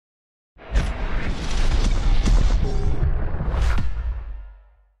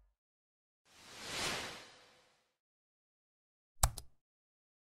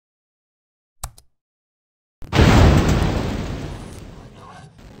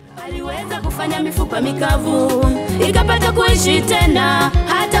Aliweza kufanya mifupa mikavu ikapata kuishi tena,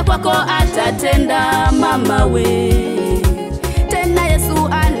 hata kwako atatenda mama we. Tena Yesu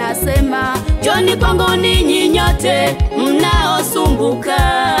anasema, njoni kwangu ninyi nyote mnaosumbuka,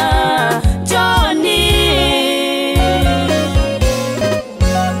 njoni.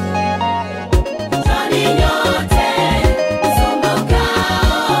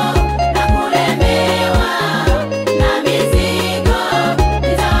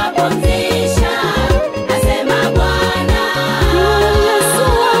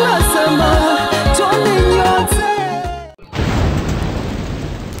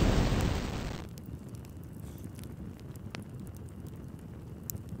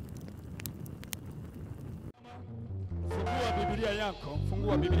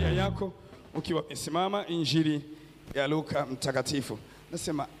 Fungua Biblia yako ukiwa umesimama, Injili ya Luka mtakatifu.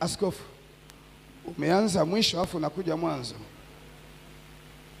 Nasema, askofu, umeanza mwisho afu unakuja mwanzo.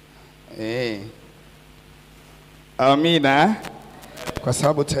 Amina. Kwa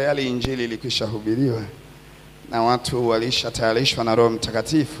sababu tayari Injili ilikwisha hubiriwa na watu walishatayarishwa na Roho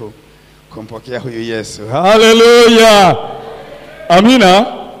Mtakatifu kumpokea huyu Yesu. Haleluya. Amina.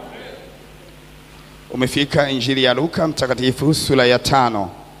 Umefika Injili ya Luka mtakatifu sura ya 5.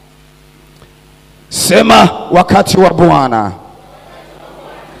 Sema wakati wa Bwana.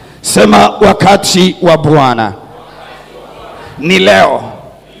 Sema wakati wa Bwana. Ni leo.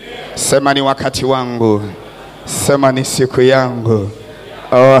 Sema ni wakati wangu. Sema ni siku yangu.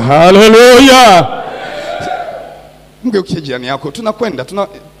 Oh, haleluya. Mgeukie jirani yako. Tunakwenda.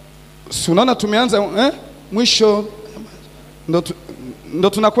 Unaona tumeanza mwisho ndo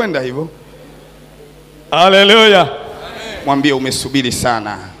tunakwenda hivyo. Haleluya. Mwambie umesubiri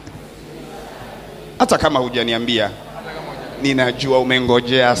sana. Hata kama hujaniambia, ninajua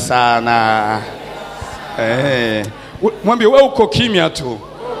umengojea sana. Mwambie wewe uko kimya tu,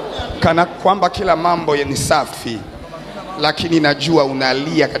 kana kwamba kila mambo ni safi, lakini najua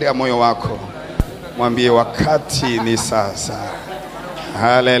unalia katika moyo wako. Mwambie wakati ni sasa.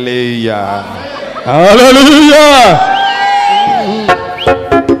 Haleluya. Haleluya.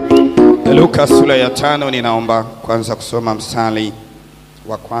 Luka sura ya 5, ninaomba kwanza kusoma mstari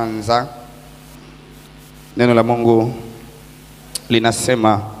wa kwanza. Neno la Mungu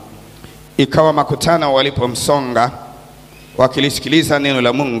linasema, ikawa makutano walipomsonga wakilisikiliza neno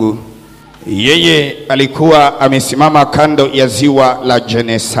la Mungu, yeye alikuwa amesimama kando ya ziwa la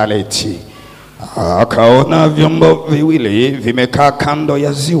Genesareti. Akaona vyombo viwili vimekaa kando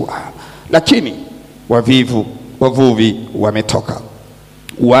ya ziwa, lakini wavuvi wametoka,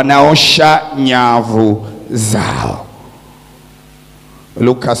 wanaosha nyavu zao.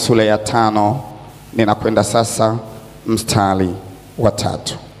 Luka sura ya 5, ninakwenda sasa mstari wa 3.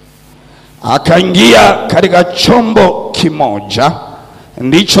 Akaingia katika chombo kimoja,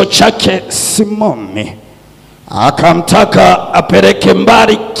 ndicho chake Simoni, akamtaka apeleke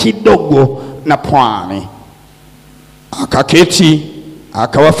mbali kidogo na pwani. Akaketi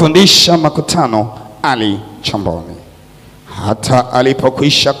akawafundisha makutano ali chomboni. Hata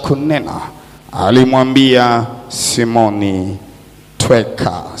alipokwisha kunena, alimwambia Simoni,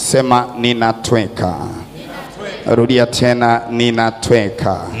 tweka. Sema ninatweka. Rudia tena,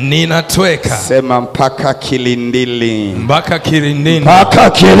 ninatweka. Ninatweka. Sema mpaka kilindini. Mpaka kilindini. Mpaka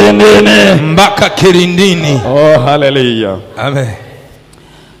kilindini. Mpaka kilindini. Oh, haleluya. Amen.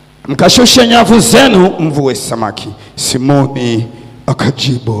 Mkashushe nyavu zenu mvue samaki. Simoni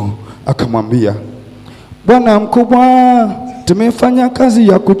akajibu akamwambia, Bwana mkubwa, tumefanya kazi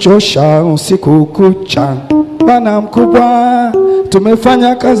ya kuchosha usiku kucha. Bwana mkubwa,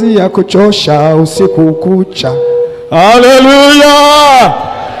 tumefanya kazi ya kuchosha usiku kucha. Haleluya.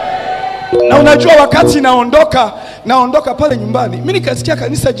 Na unajua wakati naondoka pale nyumbani, mimi nikasikia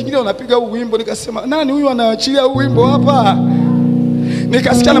kanisa jingine wanapiga huu wimbo, nikasema nani huyu anaachilia huu wimbo hapa?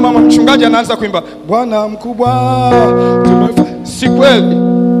 Nikasikia na mama mchungaji anaanza kuimba, Bwana mkubwa, si kweli?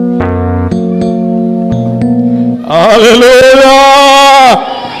 Haleluya.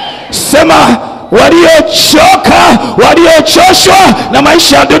 Sema waliochoka, waliochoshwa na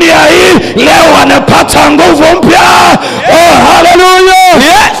maisha ya dunia hii, leo wanapata nguvu mpya. Oh, haleluya.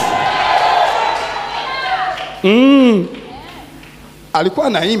 Yes. Alikuwa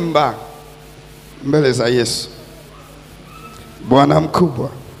anaimba mbele za Yesu, Bwana mkubwa,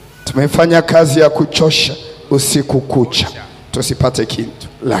 tumefanya kazi ya kuchosha usiku kucha tusipate kitu,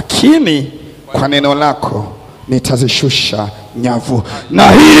 lakini kwa neno lako nitazishusha nyavu.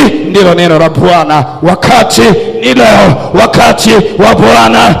 Na hili ndilo neno la Bwana. Wakati ni leo, wakati wa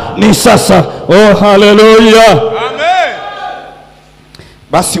Bwana ni sasa. Oh, haleluya. Amen.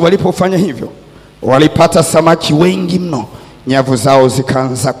 Basi walipofanya hivyo, walipata samaki wengi mno nyavu zao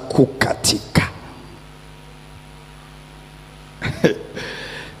zikaanza kukatika.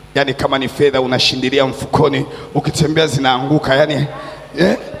 Yani kama ni fedha unashindilia mfukoni, ukitembea zinaanguka, yani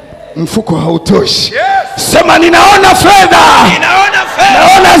mfuko hautoshi. Yes. Sema ninaona fedha. Ninaona fedha.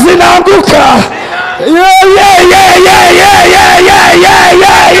 Naona zinaanguka.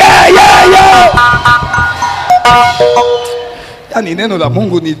 Yani neno la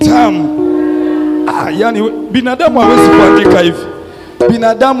Mungu ni tamu. Yani binadamu hawezi kuandika hivi.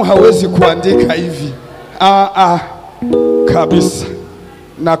 Binadamu hawezi kuandika hivi. Kabisa.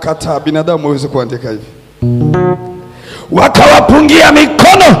 Nakataa, binadamu hawezi kuandika hivi. Wakawapungia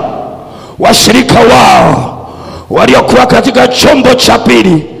mikono washirika wao waliokuwa katika chombo cha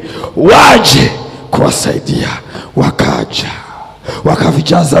pili waje kuwasaidia. Wakaja,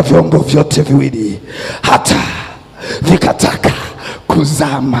 wakavijaza vyombo vyote viwili hata vikataka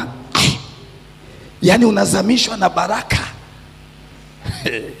kuzama. Yani unazamishwa na baraka.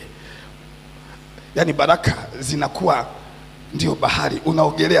 Yani baraka zinakuwa ndio bahari,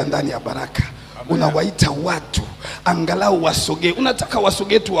 unaogelea ndani ya baraka. Unawaita watu angalau wasogee. Unataka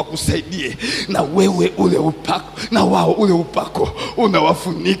wasogee tu wakusaidie, na wewe ule upako, na wao ule upako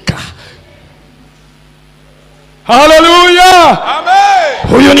unawafunika. Haleluya,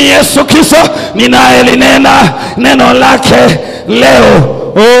 amen. Huyu ni Yesu Kristo ninayelinena neno lake leo.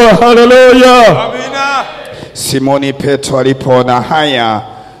 Oh, haleluya, amina. Simoni Petro alipoona haya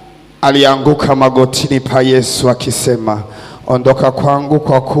alianguka magotini pa Yesu akisema, ondoka kwangu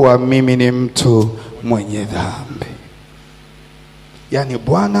kwa kuwa mimi ni mtu mwenye dhambi. Yani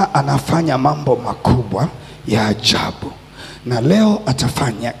Bwana anafanya mambo makubwa ya ajabu, na leo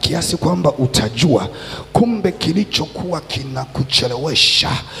atafanya kiasi kwamba utajua kumbe kilichokuwa kinakuchelewesha,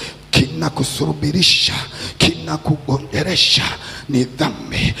 kinakusurubirisha, kinakugonderesha ni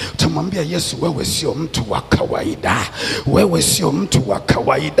dhambi. Utamwambia Yesu, wewe sio mtu wa kawaida. Wewe sio mtu wa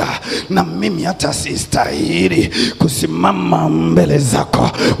kawaida, na mimi hata sistahili kusimama mbele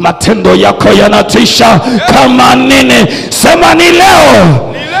zako. Matendo yako yanatisha kama nini. Sema ni leo.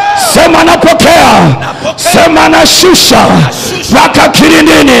 Sema napokea. Sema nashusha mpaka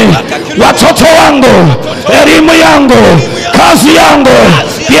kilindini watoto wangu, elimu yangu, kazi yangu,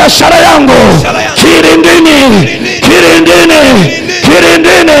 biashara yangu. Kilindini, kilindini,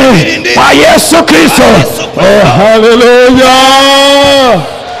 kilindini kwa Yesu Kristo. Oh, haleluya.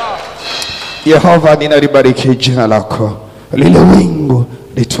 Yehova, ninalibariki jina lako. Lile wingu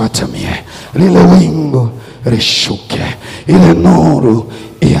lituatamie, lile wingu lishuke, ile nuru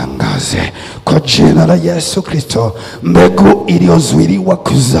iangaze kwa jina la Yesu Kristo. Mbegu iliyozuiliwa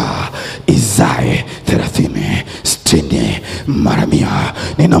kuzaa izae 30, 60 mara 100.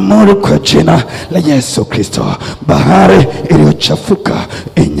 Ninamuru kwa jina la Yesu Kristo. Bahari iliyochafuka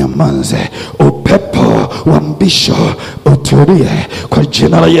inyamanze, upepo wa mbisho utulie kwa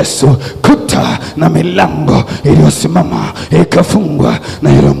jina la Yesu. Kuta na milango iliyosimama ikafungwa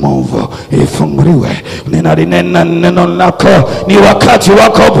na ile mwovu ifunguliwe. Ninalinena neno lako. Ni wakati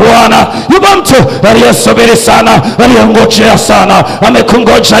wako Bwana. Yupo mtu aliyesubiri sana, aliyengojea sana.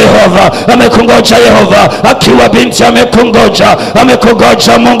 Amekungoja Yehova, amekungoja Yehova. Akiwa binti amekungoja,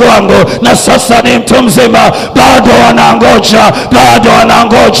 amekungoja Mungu wangu. Na sasa ni mtu mzima, bado anangoja, bado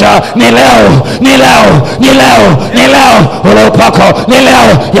anangoja. Ni leo, ni leo, ni leo, ni leo. Ule upako ni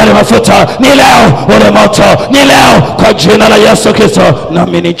leo, yale mafuta ni leo, ule moto ni leo kwa jina la Yesu Kristo.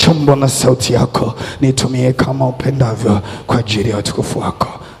 Nami ni chombo na sauti yako, nitumie kama upendavyo kwa ajili ya utukufu wako.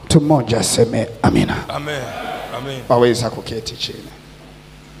 Mtu mmoja aseme amina. Amen. Amen. Waweza kuketi chini.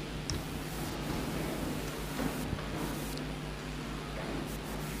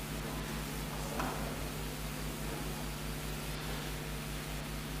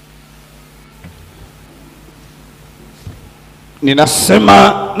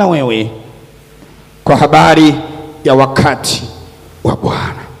 Ninasema na wewe kwa habari ya wakati wa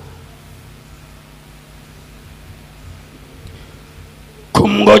Bwana.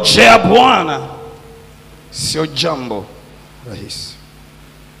 Kumngojea Bwana sio jambo rahisi.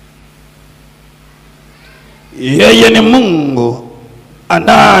 Yeye ni Mungu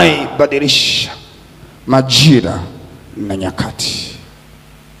anayebadilisha majira na nyakati.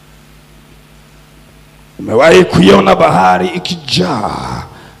 Umewahi kuiona bahari ikijaa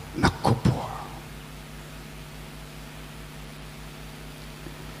na kupwa?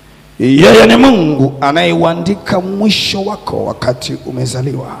 Yeye ni Mungu anayeuandika mwisho wako wakati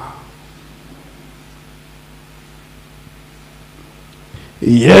umezaliwa.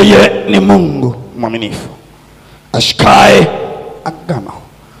 Yeye ni Mungu mwaminifu ashikae agano.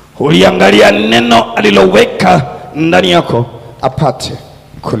 Huliangalia neno aliloweka ndani yako apate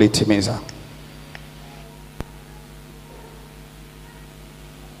kulitimiza.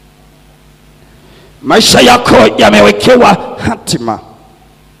 Maisha yako yamewekewa hatima.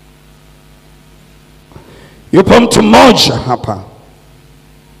 Yupo mtu mmoja hapa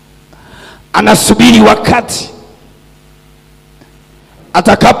anasubiri wakati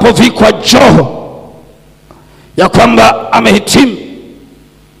atakapovikwa joho ya kwamba amehitimu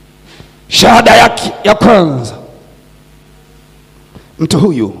shahada yake ya kwanza. Mtu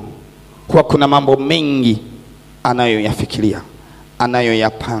huyu kwa kuna mambo mengi anayoyafikiria,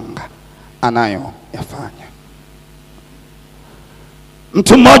 anayoyapanga, anayoyafanya.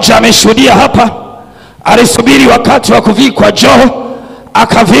 Mtu mmoja ameshuhudia hapa, alisubiri wakati wa kuvikwa joho,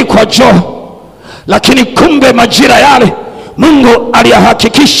 akavikwa joho, lakini kumbe majira yale Mungu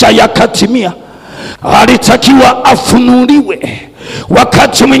aliyahakikisha yakatimia. Alitakiwa afunuliwe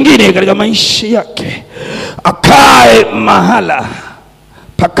wakati mwingine katika maisha yake, akae mahala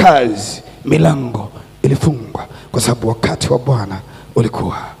pa kazi, milango ilifungwa kwa sababu wakati wa Bwana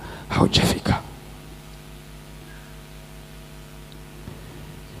ulikuwa haujafika.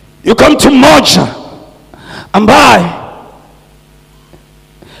 Yuko mtu mmoja ambaye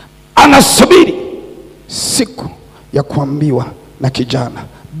anasubiri siku ya kuambiwa na kijana.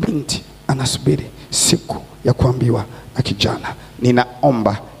 Binti anasubiri siku ya kuambiwa na kijana,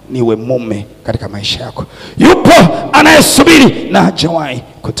 ninaomba niwe mume katika maisha yako. Yupo anayesubiri na hajawahi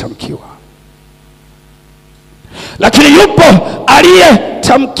kutamkiwa, lakini yupo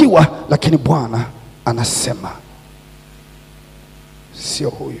aliyetamkiwa, lakini Bwana anasema sio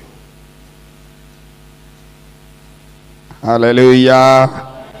huyu. Haleluya,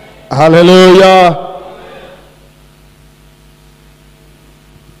 haleluya.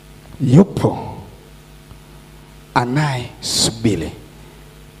 Yupo anayesubiri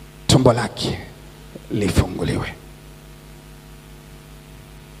tumbo lake lifunguliwe.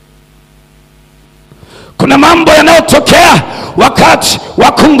 Kuna mambo yanayotokea wakati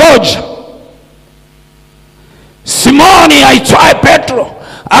wa kungoja. Simoni aitwaye Petro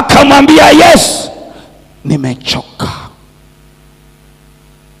akamwambia Yesu, nimechoka.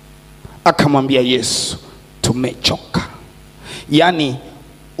 Akamwambia Yesu, tumechoka. Yani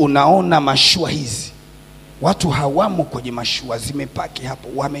unaona mashua hizi, watu hawamo kwenye mashua, zimepaki hapo,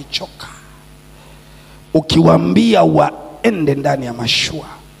 wamechoka. Ukiwaambia waende ndani ya mashua,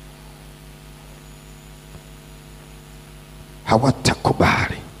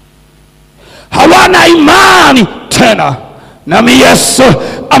 hawatakubali, hawana imani tena. Nami Yesu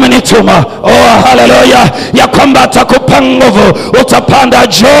amenituma, oh haleluya, ya kwamba atakupa nguvu. Utapanda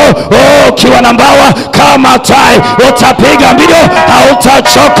juu, oh ukiwa na mbawa kama tai, utapiga mbio,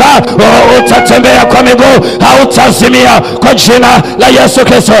 hautachoka, oh utatembea kwa miguu, hautazimia, kwa jina la Yesu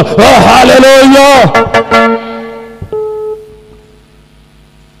Kristo. Oh haleluya.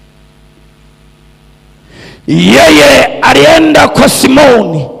 Yeye alienda kwa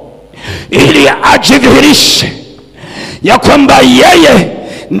Simoni ili ajidhihirishe ya kwamba yeye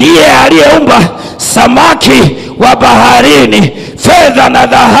ndiye aliyeumba samaki wa baharini. Fedha na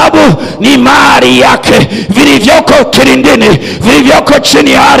dhahabu ni mali yake, vilivyoko kilindini, vilivyoko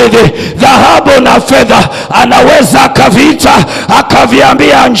chini ya ardhi, dhahabu na fedha anaweza akaviita,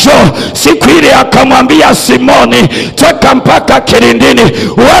 akaviambia njoo. Siku ile akamwambia Simoni, toka mpaka kilindini,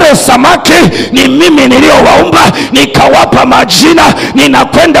 wale samaki ni mimi niliowaumba, nikawapa majina,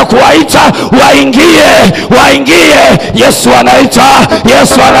 ninakwenda kuwaita waingie, waingie. Yesu anaita,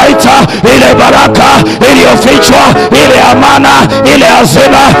 Yesu anaita ile baraka iliyofichwa, ile amana, ile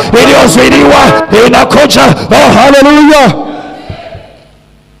hazina iliyozuiliwa inakuja. Oh haleluya.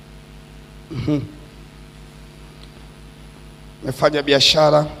 Mefanya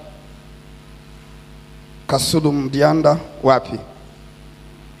biashara Kasudu Mdianda, wapi?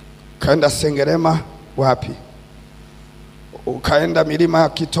 Kaenda Sengerema, wapi? Ukaenda milima ya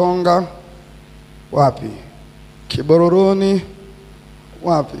Kitonga, wapi? Kibororoni,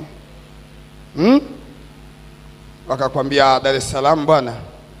 wapi? Wakakwambia Dar es Salaam bwana,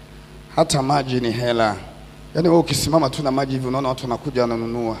 hata maji ni hela. Yaani wewe ukisimama tu na maji hivi unaona watu wanakuja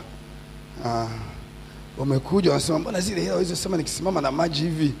wananunua. Umekuja wanasema mbona zile hela hizo, sema nikisimama na maji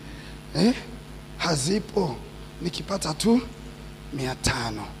hivi hazipo, nikipata tu 500.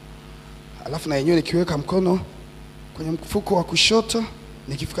 Alafu na yenyewe nikiweka mkono kwenye mfuko wa kushoto,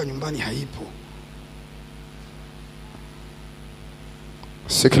 nikifika nyumbani haipo.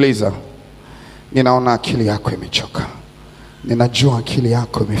 Sikiliza, ninaona akili yako imechoka. ninajua akili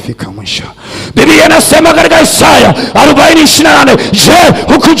yako imefika mwisho. Biblia inasema katika Isaya 40:28, je,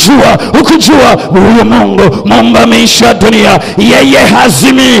 hukujua huyu Mungu muumba miisho ya dunia, yeye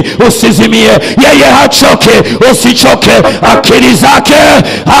hazimi usizimie, yeye hachoke usichoke, akili zake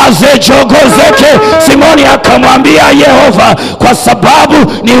hazijogozeke. Simoni akamwambia Yehova, kwa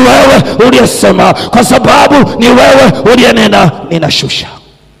sababu ni wewe uliyesema, kwa sababu ni wewe uliyenena, ninashusha.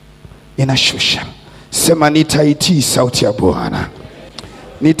 Sema, nitaitii sauti ya Bwana,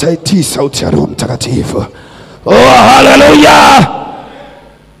 nitaitii sauti ya Roho Mtakatifu. Oh, haleluya.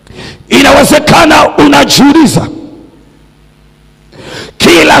 Inawezekana unajiuliza,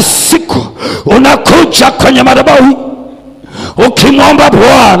 kila siku unakuja kwenye madhabahu ukimwomba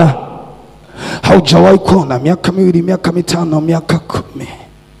Bwana, haujawahi kuona miaka 2, miaka 5, miaka 10,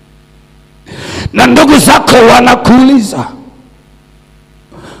 na ndugu zako wanakuuliza,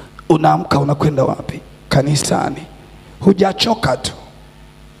 unaamka unakwenda wapi? Kanisani. Hujachoka tu.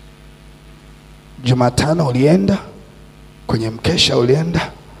 Jumatano ulienda kwenye mkesha,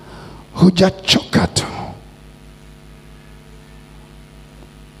 ulienda, hujachoka tu.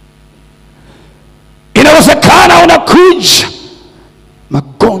 Inawezekana unakuja,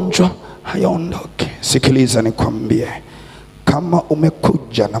 magonjwa hayaondoke. Sikiliza nikwambie, kama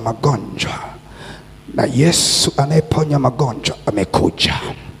umekuja na magonjwa, na Yesu anayeponya magonjwa amekuja.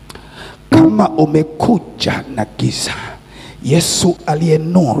 Kama umekuja na giza, Yesu aliye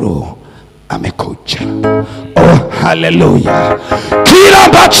nuru amekuja. Oh, haleluya. Kila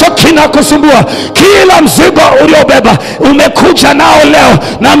ambacho kinakusumbua, kila mzigo uliobeba, umekuja nao leo,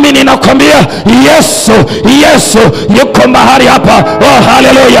 nami ninakwambia Yesu yuko mahali hapa. Oh,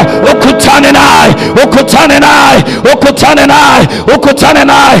 haleluya. Ukutane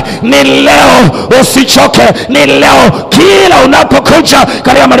naye. Ni leo, usichoke. Ni leo. Kila unapokuja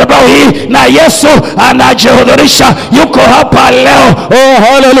katika madhabahu hii, na Yesu anajihudhurisha, yuko hapa leo. Oh,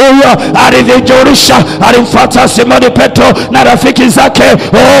 haleluya. Alijijulisha, alimfuata Simoni Petro na rafiki zake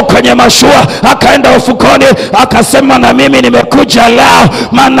kwenye mashua, akaenda ufukoni, akasema, na mimi nimekuja leo,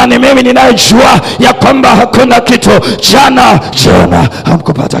 maana ni mimi ninayejua ya kwamba hakuna kitu. Jana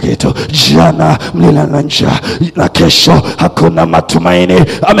hamkupata kitu, jana mlila na njaa, na kesho hakuna matumaini.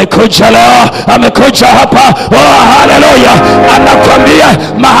 Amekuja leo, amekuja hapa. Oh, haleluya.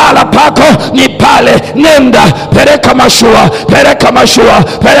 Anakuambia mahala pako ni pale, nenda, peleka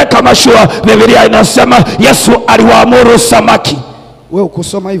mashua. Biblia inasema Yesu aliwaamuru samaki. Wewe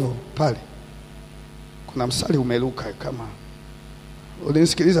ukusoma hivyo pale, kuna msali umeluka. Kama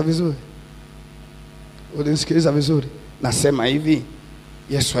ulinisikiliza vizuri, nasema hivi,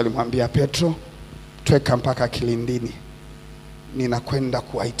 Yesu alimwambia Petro, tweka mpaka kilindini, ninakwenda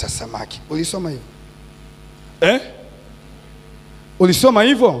kuwaita samaki. Ulisoma hivyo? Ulisoma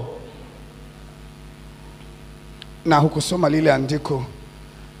hivyo? Na hukusoma lile andiko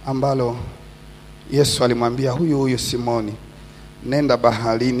ambalo Yesu alimwambia huyu Simoni, nenda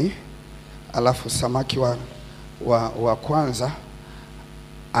baharini, alafu samaki wa kwanza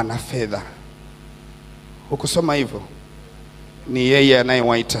ana fedha. Hukusoma hivyo? Ni yeye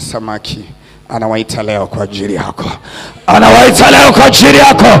anayewaita samaki, anawaita leo kwa ajili yako. Anawaita leo kwa ajili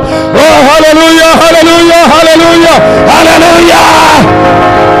yako. Oh, haleluya, haleluya, haleluya, haleluya.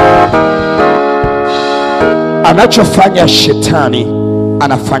 Anachofanya shetani,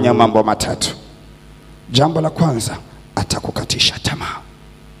 anafanya mambo matatu. Jambo la kwanza, atakukatisha tamaa.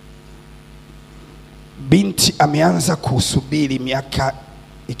 Binti ameanza kusubiri miaka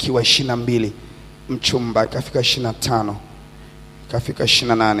ikiwa 22, mchumba ikafika 25, ikafika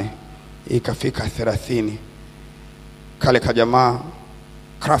 28, ikafika 30. Kale kajamaa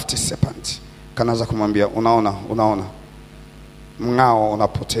crafty serpent kanaanza kumwambia, unaona mng'ao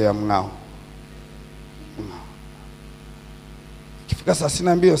unapotea, mng'ao. Ikifika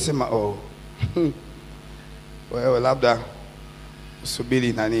 32 usema, oh wewe labda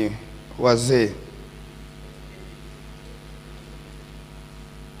usubiri nani, wazee.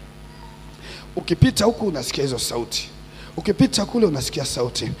 Ukipita huku unasikia hizo sauti, ukipita kule unasikia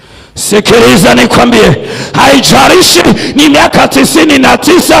sauti. Sikiliza nikwambie, haijalishi ni miaka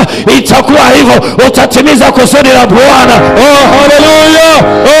 99, itakuwa hivyo, utatimiza kusudi la Bwana. Oh, haleluya,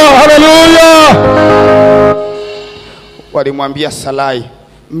 oh, haleluya. Walimwambia Salai,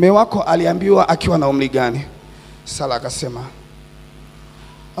 mume wako aliambiwa akiwa na umri gani? Sala akasema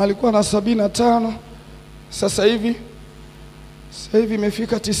alikuwa na 75, sasa hivi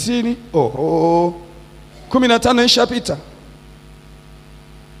imefika 90. Oho, 15 ishapita.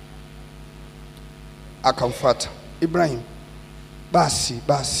 Akamfuata Ibrahim,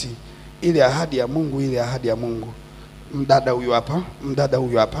 basi ile ahadi ya Mungu, mdada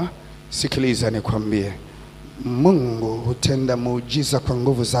huyu hapa. Sikiliza nikwambie, Mungu hutenda muujiza kwa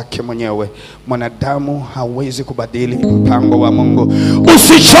nguvu zake mwenyewe. Mwanadamu hawezi kubadili mpango wa Mungu.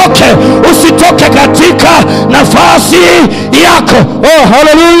 Usichoke, usitoke katika nafasi yako. Oh,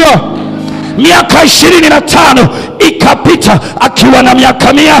 haleluya. Miaka 25 ikapita, akiwa na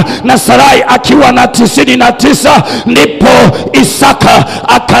miaka 100 na Sarai akiwa na 99, ndipo Isaka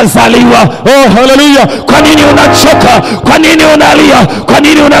akazaliwa. Oh, haleluya. Kwa nini unachoka? Kwa nini unalia? Kwa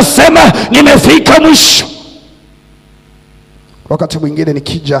nini unasema nimefika mwisho? Wakati mwingine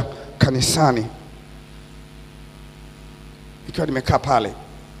nikija kanisani, ikiwa nimekaa pale,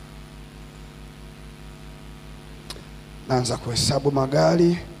 naanza kuhesabu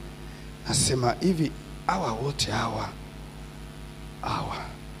magari, nasema hivi, hawa wote hawa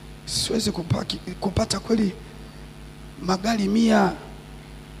siwezi kupata kweli magari 100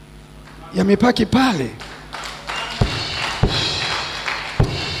 yamepaki pale.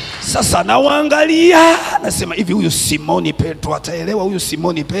 Sasa nawaangalia, nasema hivi, huyu Simoni Petro ataelewa? Huyu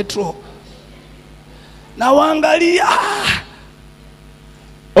Simoni Petro nawaangalia.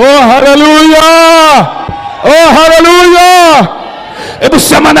 Oh, haleluya! Oh, haleluya! Hebu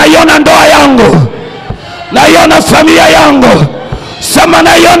sema, naiona ndoa yangu, naiona familia yangu. Sema,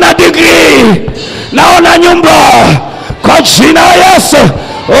 naiona degree, naona nyumba, kwa jina la Yesu.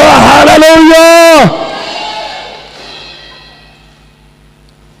 Oh, haleluya!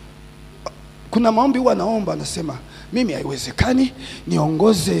 Kuna maombi huwa naomba, nasema mimi haiwezekani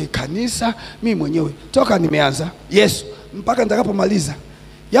niongoze kanisa mimi mwenyewe toka nimeanza Yesu mpaka nitakapomaliza.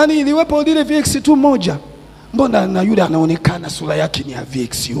 Yani iliwepo lile VX tu moja, mbona na yule anaonekana sura yake ni ya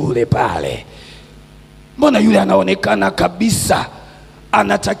VX yule pale, mbona yule anaonekana kabisa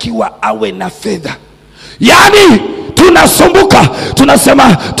anatakiwa awe na fedha. Yani tunasumbuka,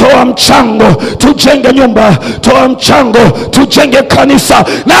 tunasema toa mchango tujenge nyumba, toa mchango tujenge kanisa.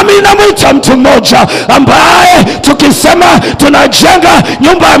 Na mimi namuita mtu mmoja ambaye tukisema tunajenga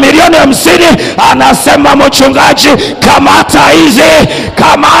nyumba ya milioni 50, anasema mchungaji, kamata hizi,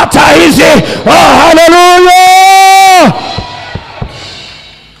 kamata hizi. Oh, haleluya!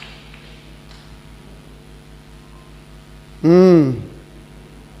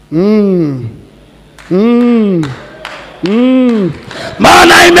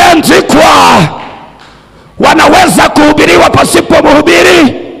 Maana imeandikwa, wanaweza kuhubiriwa pasipo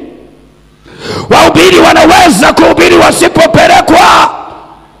mhubiri, wahubiri wanaweza kuhubiri wasipopelekwa.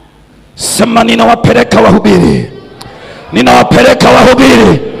 Sema, ninawapeleka wahubiri, ninawapeleka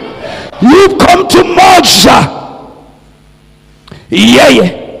wahubiri. Yuko mtu mmoja,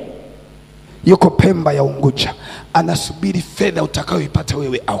 yeye yuko Pemba ya Unguja, anasubiri fedha utakayoipata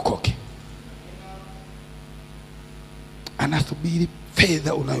wewe aokoke. Anasubiri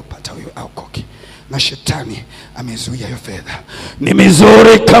fedha unayopata wewe aokoke, na shetani amezuia hiyo fedha. Ni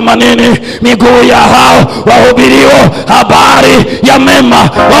mizuri kama nini miguu ya hao wahubirio habari ya mema.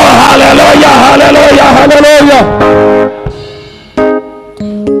 Oh, haleluya, haleluya, haleluya.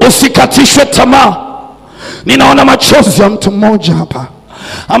 Usikatishwe tamaa. Ninaona machozi ya mtu mmoja hapa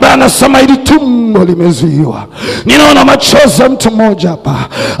ambaye anasema ili tumbo limezuiwa. Ninaona machozi ya mtu mmoja hapa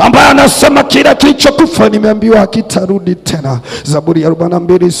ambaye anasema kila kilichokufa nimeambiwa hakitarudi tena. Zaburi ya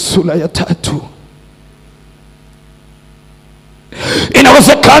 42 sura ya 3.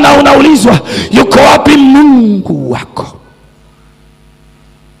 Inawezekana unaulizwa, yuko wapi Mungu wako?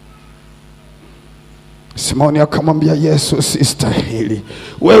 Simoni akamwambia Yesu, sistahili,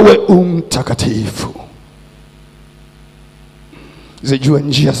 wewe umtakatifu. Zijue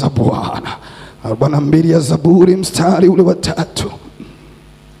njia za Bwana. 42 ya Zaburi mstari ule wa 3.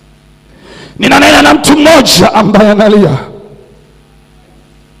 Ninanena na mtu mmoja ambaye analia.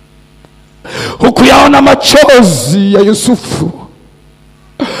 Hukuyaona machozi ya Yusufu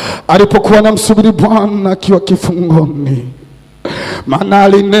alipokuwa anamsubiri Bwana akiwa kifungoni? Maana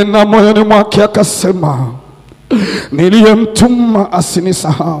alinena moyoni mwake akasema, niliyemtuma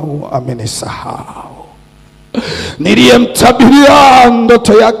asinisahau amenisahau. Niliyemtabiria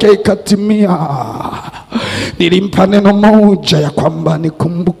ndoto yake ikatimia. Nilimpa neno moja ya kwamba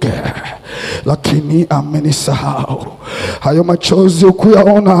nikumbuke, lakini amenisahau. Hayo machozi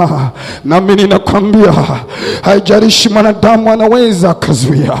ukuyaona, nami ninakwambia haijalishi mwanadamu anaweza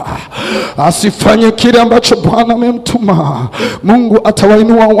kuzuia asifanye kile ambacho Bwana amemtuma. Mungu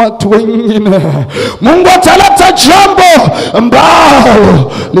atawainua watu wengine. Mungu ataleta jambo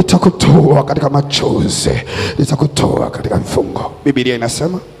ambalo litakutoa katika machozi, litakutoa katika vifungo. Biblia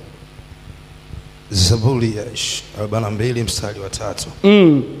inasema, Zaburi ya 42 mstari wa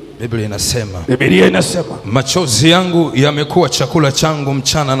 3. Biblia inasema, machozi yangu yamekuwa chakula changu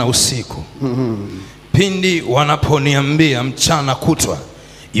mchana na usiku. Pindi wanaponiambia mchana kutwa,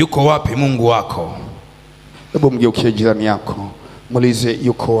 yuko wapi Mungu wako? Hebu mgeukie jirani yako, muulize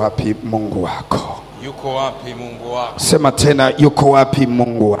yuko wapi Mungu wako? Yuko wapi Mungu wako? Sema tena, yuko wapi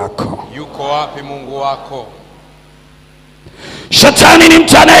Mungu wako? Yuko wapi Mungu wako? Shetani ni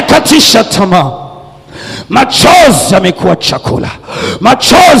mtu anayekatisha tamaa. Machozi yamekuwa chakula,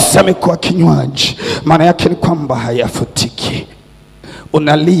 machozi yamekuwa kinywaji. Maana yake ni kwamba hayafutiki.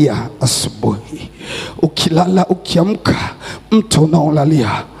 Unalia asubuhi, ukilala ukiamka, mto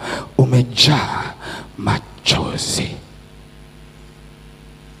unaolalia umejaa machozi.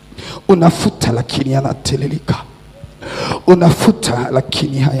 Unafuta lakini yanatiririka, unafuta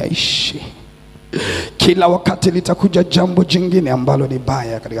lakini hayaishi. Kila wakati litakuja jambo jingine ambalo ni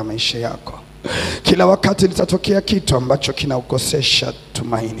baya katika maisha yako. Kila wakati litatokea kitu ambacho kinaukosesha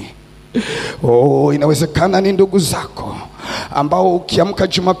tumaini. Inawezekana ni ndugu zako ambao ukiamka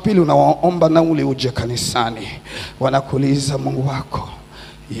Jumapili unawaomba nauli uje kanisani, wanakuuliza Mungu wako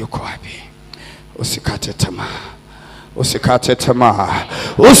yuko wapi? Usikate tamaa. Usikate tamaa.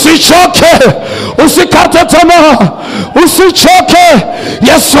 Usichoke. Usikate tamaa. Usichoke.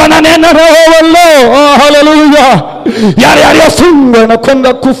 Yesu ananena na wewe leo. Haleluya. Yale yaliyofungwa na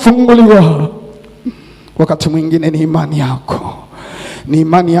kwenda kufunguliwa. Wakati mwingine ni imani yako. Ni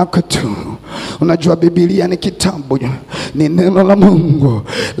imani yako tu. Unajua Biblia ni kitabu, ni neno la Mungu,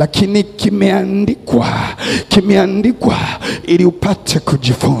 lakini kimeandikwa ili upate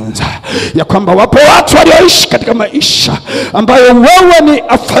kujifunza ya kwamba wapo watu walioishi katika maisha ambayo wewe ni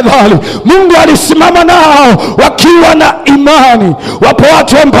afadhali. Mungu alisimama nao wakiwa na imani. Wapo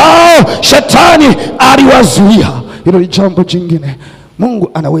watu ambao shetani aliwazuia. Hilo ni jambo jingine.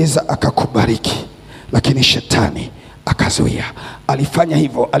 Mungu anaweza akakubariki, lakini shetani akazuia. Alifanya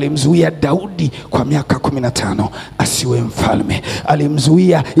hivyo. Alimzuia Daudi kwa miaka 15 asiwe mfalme.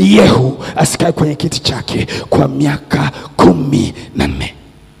 Alimzuia Yehu asikae kwenye kiti chake kwa miaka 14.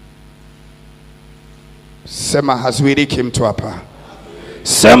 Sema hazuiriki mtu hapa.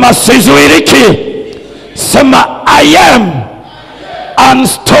 Sema sizuiriki. Sema I am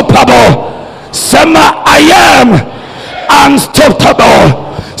unstoppable. Sema I am unstoppable.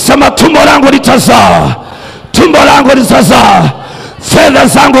 Sema tumbo langu litazaa. Tumbo langu litazaa. Fedha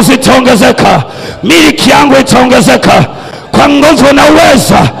zangu zitaongezeka. Miliki yangu itaongezeka kwa nguvu na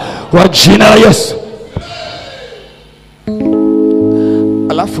uweza wa jina la Yesu.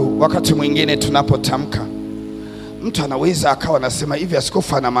 Alafu wakati mwingine tunapotamka, mtu anaweza akawa anasema hivi,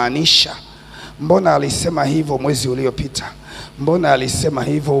 askofu anamaanisha, mbona alisema hivyo mwezi uliopita? Mbona alisema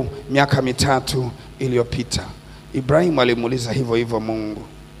hivyo miaka 3 iliyopita? Ibrahim alimuuliza hivyo Mungu.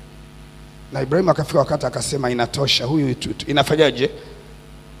 Na Ibrahim akafika wakati akasema inatosha. Huyu inafanyaje?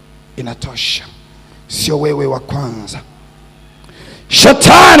 Inatosha. Sio wewe wa kwanza.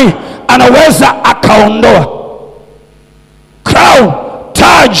 Shetani anaweza akaondoa crown,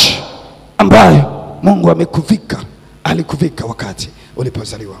 taji ambayo Mungu amekuvika, alikuvika wakati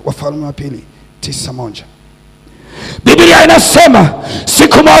ulipozaliwa. Wafalme wa Pili 9:1. Biblia inasema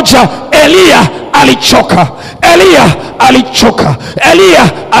siku moja Eliya alichoka. Eliya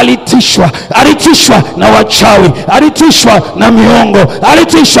alitishwa na wachawi, alitishwa na miongo,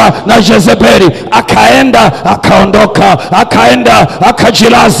 alitishwa na Jezebeli. Akaenda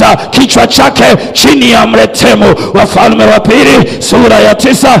akajilaza kichwa chake chini ya mretemu. Wafalme wa Pili sura ya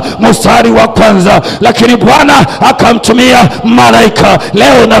 9 mstari wa 1. Lakini Bwana akamtumia malaika.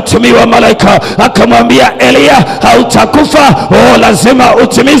 Leo natumiwa malaika, akamwambia Eliya, hautakufa. Lazima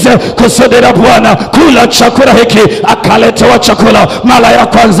utimize kusudi la Bwana. Kula chakula hiki. Akaletewa chakula. Mara ya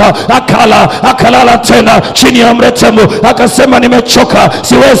kwanza akalala tena chini ya mretemu. Akasema nimechoka,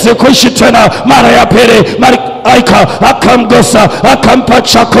 siwezi kuishi tena. Mara ya pili malaika akamgusa, akampa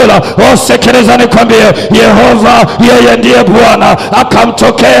chakula. Sikiliza nikwambie, Yehova yeye ndiye Bwana.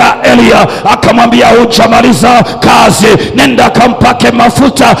 Akamtokea Eliya akamwambia, hujamaliza kazi, nenda kampake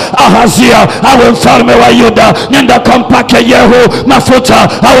mafuta Ahazia awe mfalme wa Yuda. Nenda kampake Yehu mafuta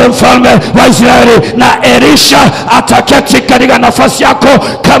awe mfalme wa Israeli, na Elisha ataketi katika nafasi yako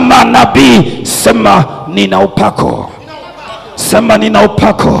kama nabii. Sema nina upako. Sema nina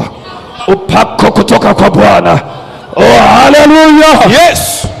upako. Upako kutoka kwa Bwana. Haleluya.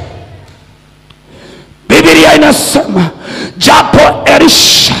 Yes. Biblia inasema japo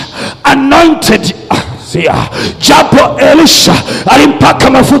Elisha anointed japo Elisha alimpaka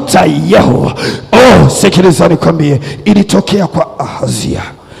mafuta Yehu. Sikiliza nikwambie, ilitokea kwa Ahazia,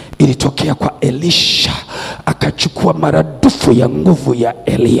 ilitokea kwa Elisha, akachukua maradufu ya nguvu ya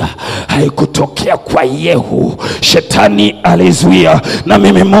Elia. Haikutokea kwa Yehu. Shetani alizuia, na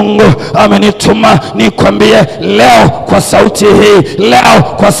mimi Mungu amenituma nikwambie leo kwa sauti hii, leo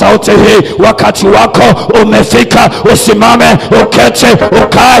kwa sauti hii, wakati wako umefika. Usimame, ukete,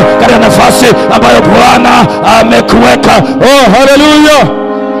 ukae katika nafasi ambayo Bwana amekuweka. Oh, haleluya.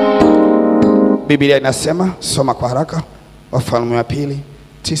 Biblia inasema, soma kwa haraka, Wafalme wa Pili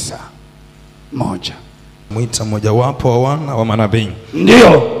 9:1. Mwita mmojawapo wa wana wa manabii,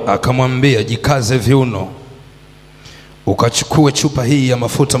 ndio, akamwambia, jikaze viuno, ukachukue chupa hii ya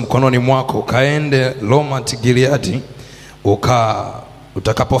mafuta mkononi mwako, ukaende Ramoth Gileadi,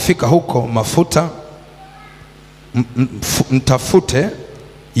 utakapofika huko mafuta mtafute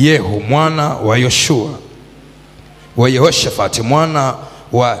Yehu mwana wa Yoshua wa Yehoshafati mwana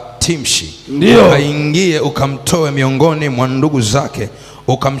wa Timshi, ukaingie ukamtoe miongoni mwa ndugu zake,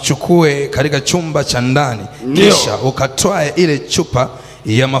 ukamchukue katika chumba cha ndani, kisha ukatwae ile chupa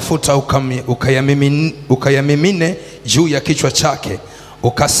ya mafuta ukayamimine juu ya kichwa chake,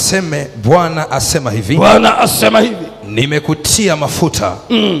 ukaseme, Bwana asema hivi, Bwana asema hivi, nimekutia mafuta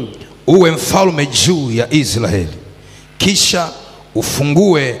uwe mfalme juu ya Israeli. Kisha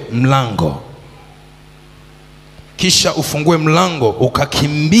ufungue mlango,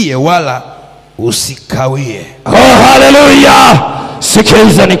 ukakimbie wala usikawie. Oh, haleluya.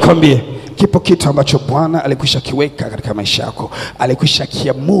 Sikiliza nikwambie, kipo kitu ambacho Bwana alikwisha kiweka katika maisha yako, alikwisha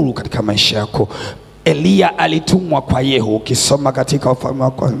kiamuru katika maisha yako. Elia alitumwa kwa Yehu. Ukisoma katika Wafalme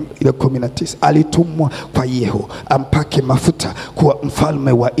wa ile 19, alitumwa kwa Yehu ampake mafuta kuwa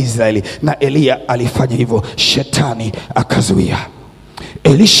mfalme wa Israeli, na Elia alifanya hivyo. Shetani akazuia.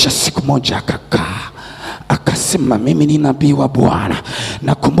 Elisha siku moja akakaa, akasema, mimi ni nabii wa Bwana.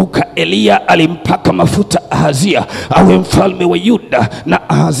 Nakumbuka Elia alimpaka mafuta Ahazia awe mfalme wa Yuda, na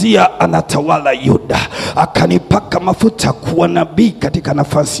Ahazia anatawala Yuda. Akanipaka mafuta kuwa nabii katika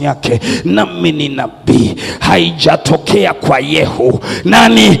nafasi yake, nami ni nabii. Haijatokea kwa Yehu.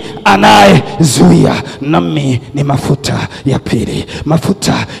 Nani anayezuia? Nami ni mafuta ya pili,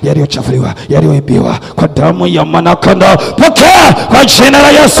 mafuta yaliyochafuliwa, yaliyoibiwa kwa damu ya mwanakondoo. Pokea kwa jina la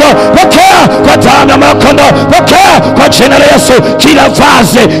Yesu, pokea kwa damu ya mwanakondoo, pokea kwa jina la Yesu. Kila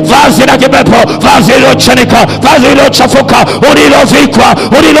vazi la kipepo, vazi lilochanika, vazi lilochafuka,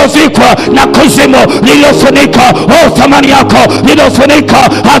 ulilovikwa na kuzimu, lilofunika thamani yako, lilofunika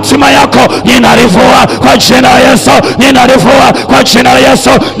hatima yako, ninarivua kwa jina la Yesu, ninarivua kwa jina la Yesu.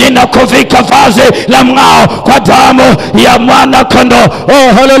 Ninakuvika vazi la mng'ao kwa damu ya mwana kondoo.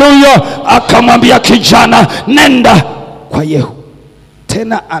 Oh, haleluya. Akamwambia kijana, nenda kwa Yehu.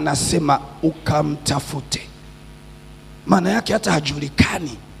 Tena anasema ukamtafute. Maana yake hata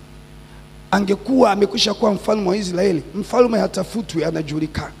hajulikani. Angekuwa amekwisha kuwa mfalme wa Israeli, mfalme hatafutwi,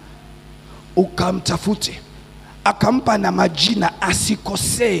 anajulikana. Ukamtafute. Akampa na majina,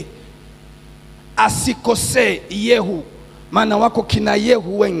 asikosee Yehu, maana wako kina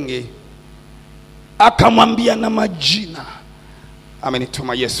Yehu wengi. Akamwambia na majina.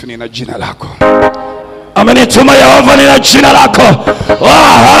 Amenituma Yesu, nina jina lako. Amenituma Yehova, nina jina lako. Oh,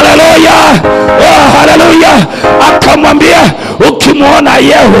 haleluya. Oh, haleluya. Akamwambia, ukimwona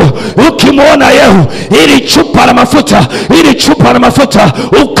Yehu, ili chupa la mafuta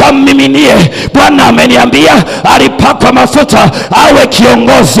ukammiminie. Bwana ameniambia alipakwa mafuta awe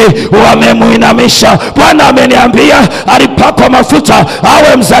kiongozi, wamemuinamisha. Bwana ameniambia alipakwa mafuta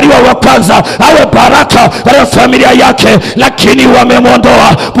awe mzaliwa wa kwanza, awe baraka katika familia yake, lakini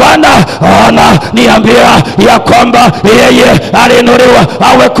wamemwondoa. Bwana ananiambia ya kwamba yeye aliinuliwa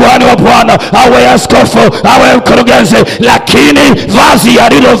awe kuhani wa Bwana, awe askofu, awe mkurugenzi, lakini vazi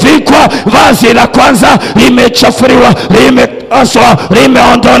alilovikwa, vazi la kwanza limechafuliwa,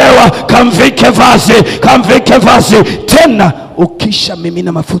 limeondolewa. Kamvike vazi tena. Ukisha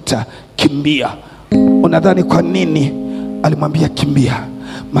mimina mafuta, kimbia. Unadhani kwa nini alimwambia kimbia?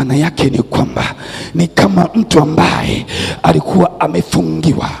 Maana yake ni kwamba ni kama mtu ambaye alikuwa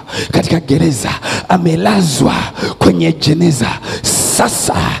amefungiwa katika gereza, amelazwa kwenye jeneza.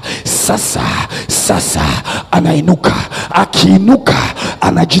 Sasa anainuka. Akiinuka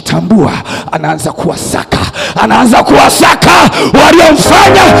anajitambua, anaanza kuwasaka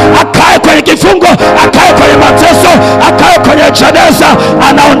waliomfanya akae kwenye kifungo, akae kwenye mateso, akae kwenye jeneza.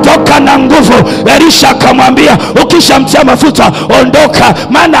 Anaondoka na nguvu. Elisha akamwambia, ukishamtia mafuta ondoka,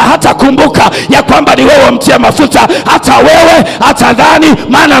 maana hata kumbuka ya kwamba ni wewe mtia mafuta. Hata wewe atadhani,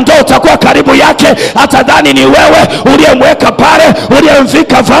 maana ndo utakuwa karibu yake, atadhani ni wewe uliyemweka pale,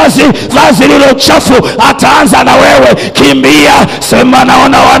 uliyemvika vazi lilo chafu. Ataanza na wewe. Kimbia. Sema,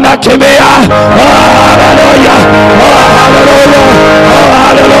 naona wanakimbia. Oh, haleluya. Oh, haleluya. Oh,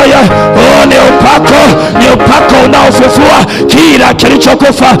 haleluya. hakuna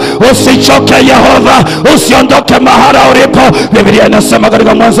kilichokufa. Usichoke Yehova, usiondoke mahali ulipo. Biblia inasema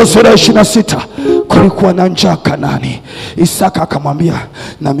katika Mwanzo sura 26, kulikuwa na njaa Kanaani. Isaka akamwambia,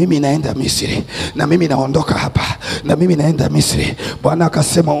 na mimi naenda Misri, na mimi naondoka hapa, na mimi naenda Misri. Bwana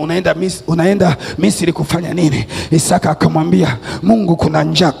akasema, unaenda Misri kufanya nini? Isaka akamwambia, Mungu, kuna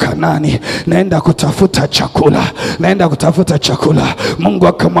njaa Kanaani, naenda kutafuta chakula, naenda kutafuta chakula. Mungu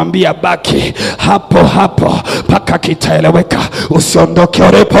akamwambia, baki hapo hapo mpaka kitaeleweka. Usiondoke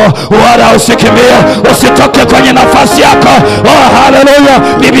ulipo wala usikimbie, usitoke kwenye nafasi yako. Oh,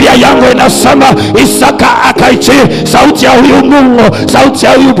 haleluya. Biblia yangu inasema Isaka akaitii sauti ya huyu Mungu, sauti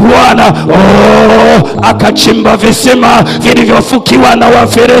ya huyu Bwana. Oh, akachimba visima vilivyofukiwa na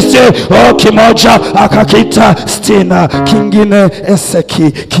Wafilisti. Oh, kimoja akakita Stina, kingine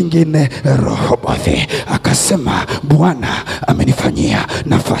Eseki, kingine Rehobothi. Akasema, Bwana amenifanyia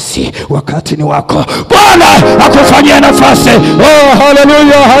nafasi, wakati ni wako. Bwana akufanyia nafasi. Oh,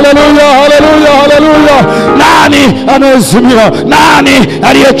 haleluya, haleluya, haleluya, haleluya. Nani anayezimia? Nani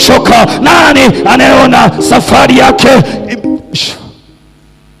aliyechoka? Nani anayeona safari yake?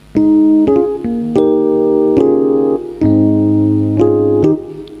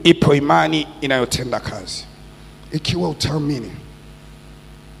 Ipo imani inayotenda kazi ikiwa utaamini.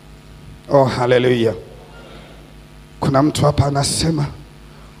 Oh, haleluya. Kuna mtu hapa anasema,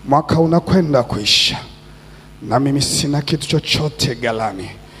 mwaka unakwenda kuisha na mimi sina kitu chochote galani.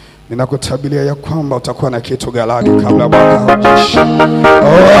 Ninakutabilia ya kwamba utakuwa na kitu galani kabla mwaka haujaisha.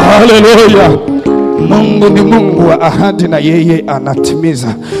 Oh, haleluya. Mungu ni Mungu wa ahadi na yeye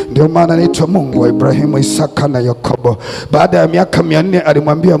anatimiza. Ndio maana anaitwa Mungu wa Ibrahimu, Isaka na Yakobo. Baada ya miaka 400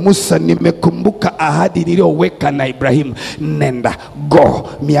 alimwambia Musa, nimekumbuka ahadi niliyoweka na Ibrahimu. Nenda, go.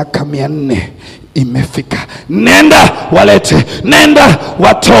 Miaka 400 imefika. Nenda walete, nenda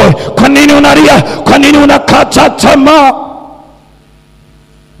watoe. Kwa nini unalia? Kwa nini unakata tamaa?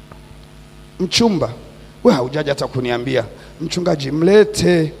 Mchumba, wewe haujaja hata kuniambia, mchungaji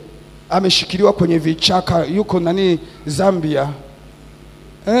mlete, ameshikiliwa kwenye vichaka, yuko Zambia.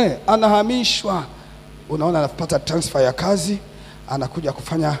 Anahamishwa. Unaona, anapata transfer ya kazi, anakuja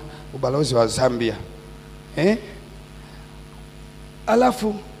kufanya ubalozi wa Zambia.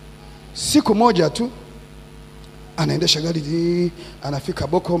 Alafu siku moja tu anaendesha gari, anafika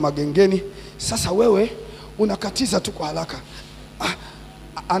Boko Magengeni. Sasa wewe unakatiza tu kwa haraka.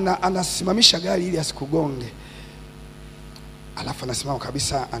 Anasimamisha gari ili asikugonge. Alafu anasimama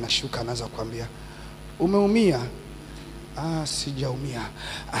kabisa, anashuka, anaanza kuambia, umeumia? Sijaumia.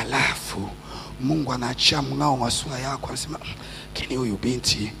 Alafu Mungu anaachia mng'ao wa sura yako, anasema, kini huyu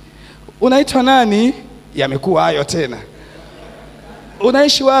binti, unaitwa nani? Yamekuwa hayo tena.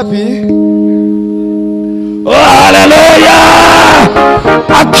 Unaishi wapi? Oh, haleluya.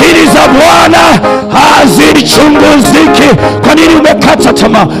 Akili za Bwana hazichunguziki. Kwa nini umekata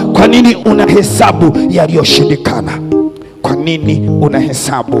tamaa? Kwa nini unahesabu yaliyoshindikana? Kwa nini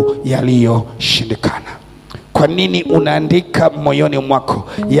unahesabu yaliyoshindikana? Kwa nini unaandika moyoni mwako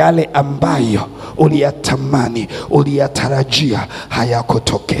yale ambayo uliyatamani, uliyatarajia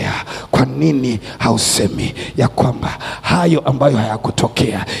hayakutokea? Kwa nini hausemi ya kwamba hayo ambayo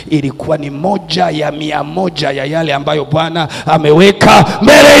hayakutokea ilikuwa ni 1 ya 100 ya yale ambayo Bwana ameweka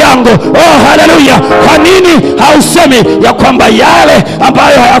mbele yangu? Oh, haleluya. Kwa nini hausemi ya kwamba yale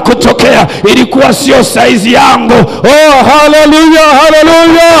ambayo hayakutokea ilikuwa sio saizi yangu? Oh, haleluya,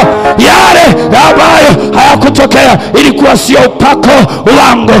 haleluya. Yale ambayo hayakutokea ilikuwa sio upako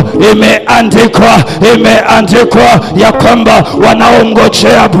wangu. Imeandikwa ya kwamba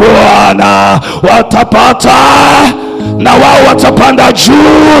wanaongojea Bwana watapata, na wao watapanda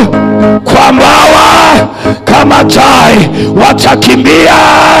juu kwa mbawa kama tai, watakimbia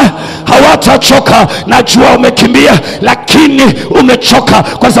hawatachoka. Najua umekimbia, lakini umechoka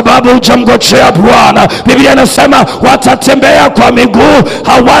kwa sababu hujamngojea Bwana. Biblia inasema watatembea kwa miguu,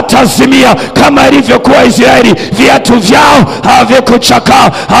 hawatazimia. Kama ilivyokuwa Israeli, viatu vyao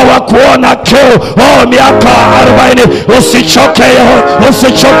havikuchakaa, hawakuona kiu. Oh, miaka 40. Usichoke,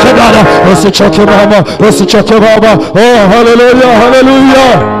 usichoke dada, usichoke mama, usichoke baba. Oh, haleluya,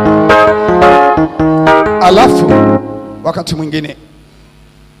 haleluya. Alafu wakati mwingine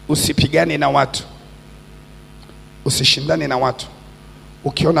usipigane na watu, usishindane na watu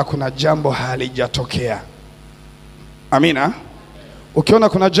ukiona kuna jambo halijatokea. Amina. Ukiona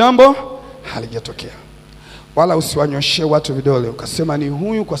kuna jambo halijatokea, wala usiwanyoshe watu vidole ukasema ni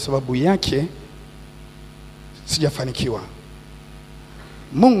huyu kwa sababu yake sijafanikiwa.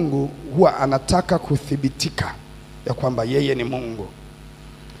 Mungu huwa anataka kuthibitika ya kwamba yeye ni Mungu.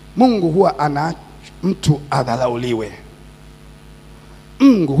 Mungu huwa ana mtu adharauliwe.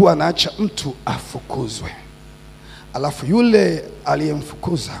 Mungu huwa anaacha mtu afukuzwe. alafu yule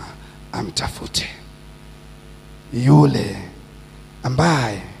aliyemfukuza amtafute. Yule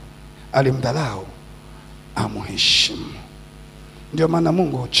ambaye alimdharau amuheshimu. Ndio maana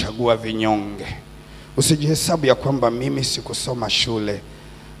Mungu huchagua vinyonge. Usijihesabu ya kwamba mimi sikusoma shule.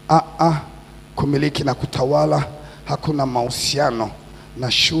 Kumiliki na kutawala hakuna mahusiano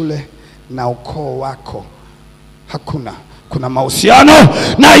na shule na ukoo wako. Hakuna. Kuna mahusiano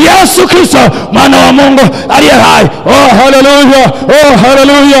na Yesu Kristo, mwana wa Mungu aliye hai. Oh haleluya, oh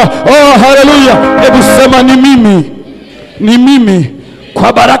haleluya, oh haleluya. Hebu sema ni mimi. Ni mimi.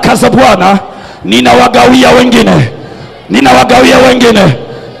 Kwa baraka za Bwana ninawagawia wengine. Ninawagawia wengine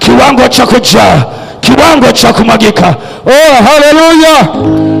kiwango cha kujaa, kiwango cha kumagika. Oh haleluya.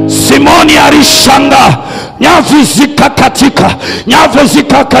 Simoni alishanga, nyavu zikakatika, nyavu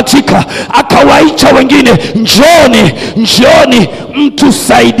zikakatika, akawaita wengine, njoni, njoni mtu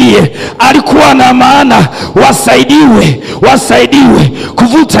saidie. Alikuwa na maana wasaidiwe, wasaidiwe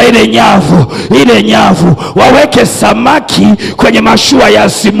kuvuta ile nyavu, waweke samaki kwenye mashua ya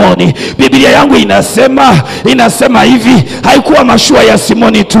Simoni. Biblia yangu inasema hivi, haikuwa mashua ya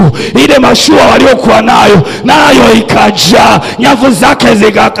Simoni tu, ile mashua waliokuwa nayo ikajaa, nyavu zake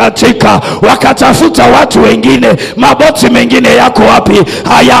zikakatika. Wakatafuta watu wengine, maboti mengine yako wapi?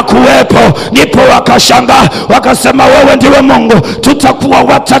 Hayakuwepo. Ndipo wakashangaa, wakasema wewe ndiwe Mungu, tutakuwa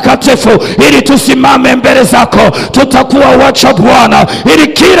watakatifu ili tusimame mbele zako, tutakuwa wacha Bwana ili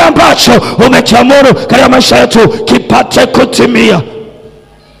kila ambacho umekiamuru katika maisha yetu kipate kutimia.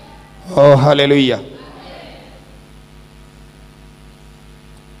 Oh haleluya.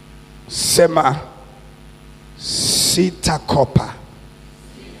 Sema sitakopa,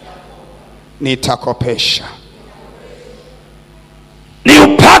 nitakopesha. Ni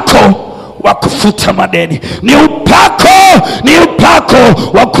upako wa kufuta madeni, ni upako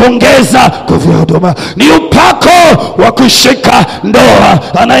wa kuongeza nguvu ya huduma, ni upako wa kushika ndoa.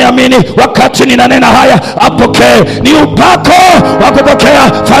 Anayeamini wakati ninanena haya apokee. Ni upako wa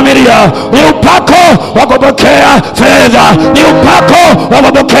kupokea familia, ni upako wa kupokea fedha, ni upako wa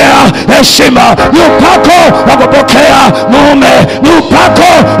kupokea heshima, ni upako wa kupokea mume, ni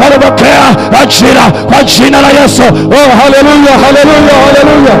upako wa kupokea ajira kwa jina la Yesu. Oh haleluya, haleluya,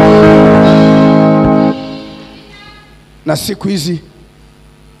 haleluya. Na siku hizi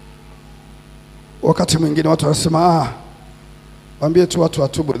wakati mwingine watu wanasema waambie tu watu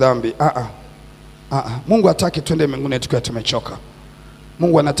watubu dhambi. Mungu hataki twende mbinguni tukiwa tumechoka.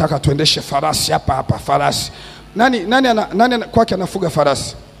 Mungu anataka tuendeshe farasi hapa. Farasi. Nani kwake anafuga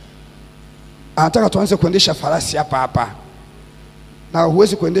farasi? Anataka tuanze kuendesha farasi hapa. Na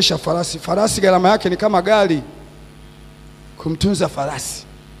huwezi kuendesha farasi. Farasi gharama yake ni kama gari kumtunza farasi.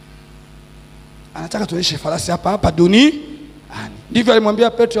 Anataka tuendeshe farasi hapa duniani. Ndivyo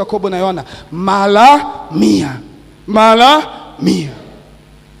alimwambia Petro, Yakobo na Yohana, mara 100.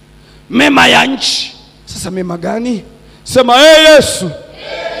 Mema ya nchi. Sasa mema gani? Sema Yesu,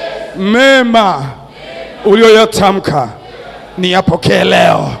 mema uliyoyatamka niyapokee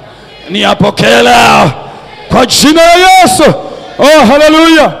leo, niyapokee leo kwa jina la Yesu. Oh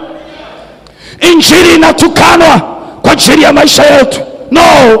haleluya. Injili inatukanwa kwa ajili ya maisha yetu. No,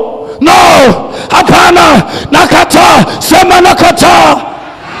 hapana. Nakataa. Sema nakataa.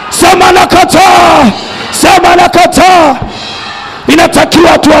 Sema nakataa. Sema nakataa.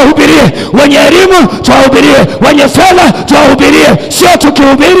 Inatakiwa tuwahubirie wenye elimu, tuwahubirie wenye fedha, tuwahubirie. Sio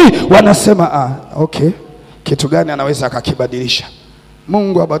tukihubiri wanasema okay, kitu gani anaweza akakibadilisha?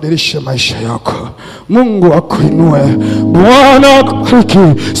 Mungu abadilishe maisha yako. Mungu akuinue. Bwana akubariki.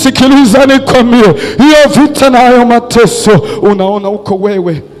 Sikiliza nikwambie, hiyo vita na hayo mateso unaona uko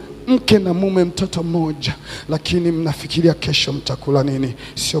wewe, mke na mume, mtoto mmoja, lakini mnafikiria kesho mtakula nini.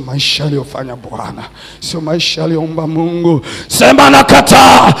 Sio maisha aliyofanya Bwana, sio maisha aliyoumba Mungu. Sema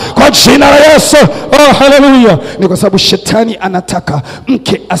nakataa kwa jina la Yesu. Oh haleluya. Ni kwa sababu shetani anataka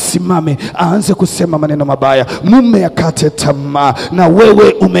mke asimame aanze kusema maneno mabaya, mume akate tamaa, na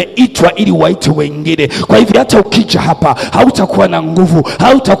wewe umeitwa ili waite wengine. Kwa hivyo hata ukija hapa hautakuwa na nguvu,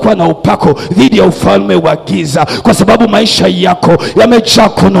 hautakuwa na upako dhidi ya ufalme wa giza, kwa sababu maisha yako yamejaa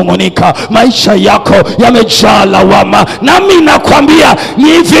kunung'unika, maisha yako yamejaa lawama. Nami nakwambia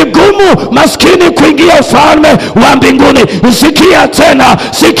ni vigumu maskini kuingia ufalme wa mbinguni. Sikia tena,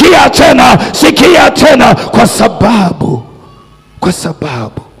 sikia tena, sikia tena. Kwa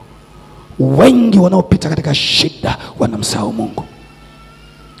sababu wengi wanaopita katika shida wanamsahau Mungu.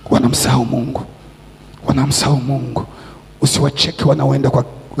 Wanamsahau Mungu. Usiwacheke wanaoenda kwa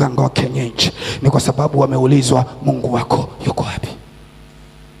ganga wa kienyeji. Ni kwa sababu wameulizwa, Mungu wako yuko wapi?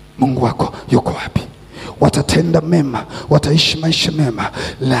 Mungu wako yuko wapi? Watatenda mema, wataishi maisha mema,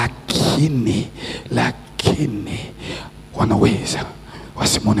 lakini lakini wanaweza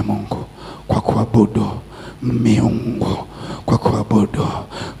wasimwone Mungu kwa kuabudu miungu, kwa kuabudu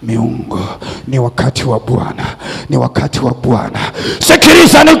miungu. Ni wakati wa Bwana, ni wakati wa Bwana.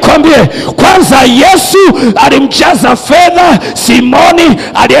 Sikiliza nikwambie, kwanza Yesu alimjaza fedha, Simoni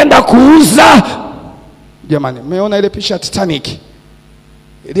alienda kuuza. Jamani, mmeona ile picha ya Titanic?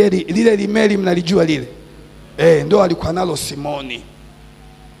 Lile limeli mnalijua lile? Ndio alikuwa nalo Simoni.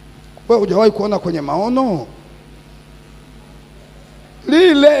 Wewe hujawahi kuona kwenye maono?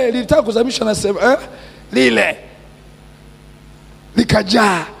 Lile lilitaka kuzamisha na sema lile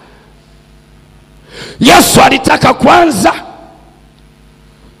likajaa. Yesu alitaka kwanza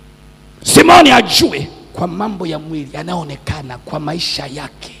Simoni ajue kwa mambo ya mwili yanayoonekana kwa maisha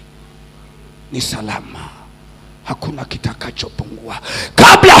yake ni salama, hakuna kitakachopungua.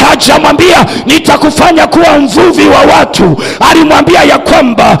 Kabla hajamwambia nitakufanya kuwa mvuvi wa watu, alimwambia ya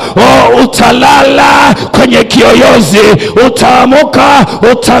kwamba utalala kwenye kiyoyozi, utaamuka,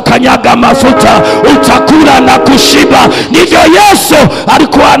 utakanyaga mafuta, utakula na kushiba. Ndivyo Yesu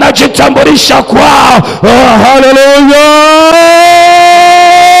alikuwa anajitambulisha kwao. Haleluya!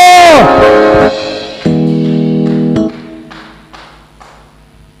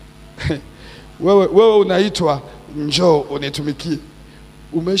 Wewe unaitwa njoo unitumikie.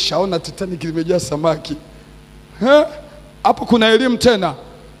 Umeshaona Titanic limejaa samaki? Hapo kuna elimu tena,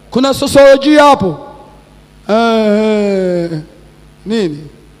 kuna sosiolojia hapo. Nini?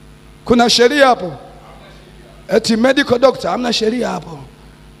 Kuna sheria hapo. Eti medical doctor, hamna sheria hapo.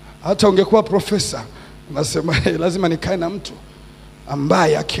 Hata ungekuwa profesa unasema lazima nikae na mtu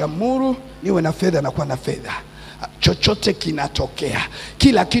ambaye akiamuru niwe na fedha na kuwa na fedha. Chochote kinatokea,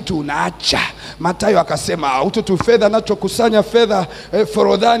 kila kitu unaacha. Mathayo akasema ututu fedha nachokusanya fedha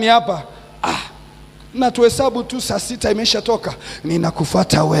forodhani hapa. Na tuhesabu tu saa 6 imeshatoka,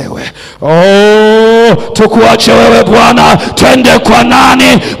 ninakufuata wewe. Tukuache wewe Bwana, twende kwa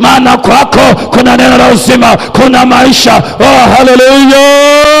nani? Maana kwako kuna neno la uzima, kuna maisha. Haleluya!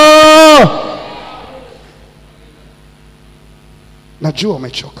 Najua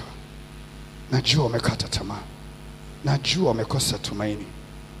umechoka, najua umekata tamaa, najua umekosa tumaini,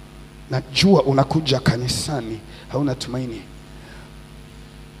 najua unakuja kanisani hauna tumaini.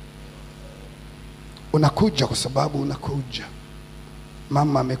 Unakuja kwa sababu unakuja,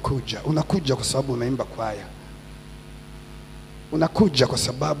 mama amekuja. Unakuja kwa sababu unaimba kwaya. Unakuja kwa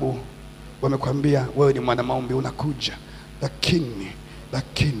sababu wamekwambia wewe ni mwana maombi. Unakuja lakini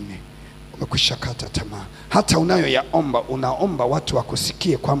umekwisha kata tamaa. Hata unayoyaomba unaomba watu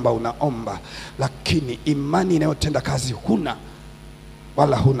wakusikie kwamba unaomba, lakini imani inayotenda kazi huna,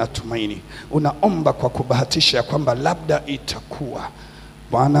 wala huna tumaini. Unaomba kwa kubahatisha ya kwamba labda itakuwa.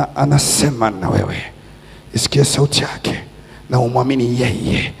 Bwana anasema na wewe, isikie sauti yake na umwamini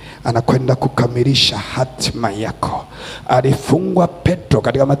yeye, anakwenda kukamilisha hatima yako. Alifungwa Petro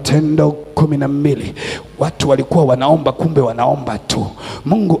katika Matendo 12. Watu walikuwa wanaomba, kumbe wanaomba tu.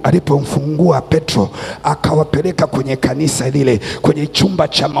 Mungu alipomfungua Petro akawapeleka kwenye kanisa lile, kwenye chumba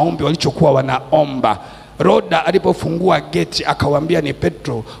cha maombi walichokuwa wanaomba. Roda alipofungua geti akawaambia ni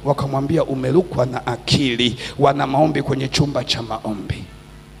Petro, wakamwambia umelukwa na akili, wana maombi kwenye chumba cha maombi.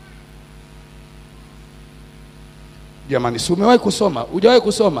 Jamani, si umewahi kusoma? Hujawahi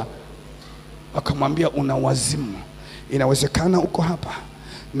kusoma? Akamwambia una wazimu. Inawezekana uko hapa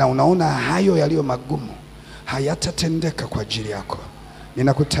na unaona hayo yaliyo magumu hayatatendeka kwa ajili yako.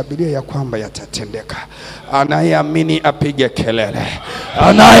 Ninakutabiria ya kwamba yatatendeka. Anayeamini apige kelele,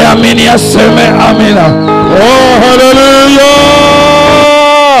 anayeamini aseme amina. Haleluya!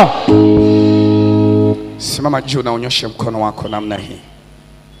 Simama juu na unyoshe mkono wako namna hii.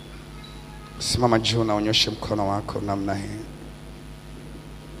 Simama juu na unyoshe mkono wako namna hii.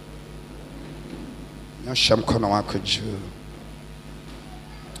 Nyosha mkono wako juu.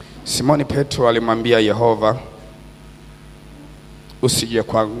 Simoni Petro alimwambia Yehova, usije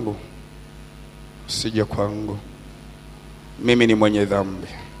kwangu, usije kwangu, mimi ni mwenye dhambi.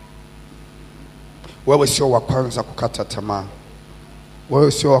 Wewe sio wa kwanza kukata tamaa.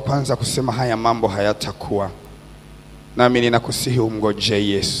 Wewe sio wa kwanza kusema haya mambo hayatakuwa. Nami ninakusihi umngojee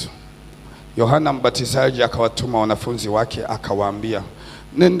Yesu. Yohana Mbatizaji akawatuma wanafunzi wake akawaambia,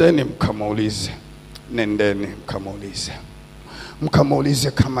 nendeni mkamuulize, nendeni mkamuulize,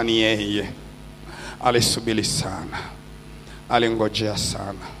 mkamuulize kama ni yeye. Alisubiri sana, alingojea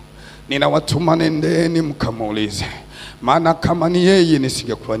sana. Ninawatuma, nendeni mkamuulize. Maana kama ni yeye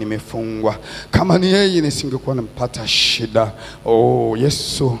nisingekuwa nimefungwa, kama ni yeye nisingekuwa nimepata shida.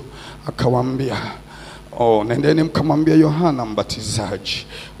 Yesu akawaambia, Nendeni mkamwambia Yohana Mbatizaji,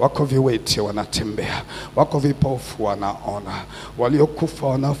 wako viwete wanatembea, wako vipofu wanaona, waliokufa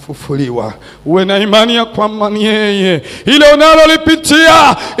wanafufuliwa. Uwe na imani ya kwamba ni yeye. Ile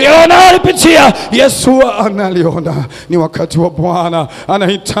unalolipitia Yesu analiona. Ni wakati wa Bwana,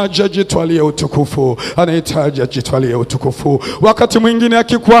 anahitaji ajitwalie utukufu, anahitaji ajitwalie utukufu. Wakati mwingine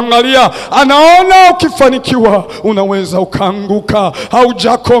akikuangalia anaona ukifanikiwa unaweza ukaanguka,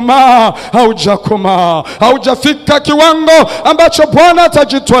 haujafika kiwango ambacho Bwana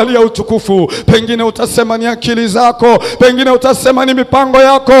atajitwalia utukufu. Pengine utasema ni akili zako, pengine utasema ni mipango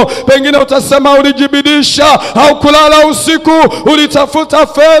yako, pengine utasema ulijibidisha au kulala usiku ulitafuta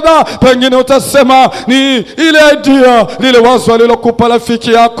fedha, pengine utasema ni ile idea, lile wazo alilokupa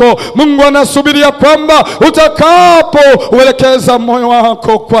rafiki yako. Mungu anasubiria kwamba utakapo uelekeza moyo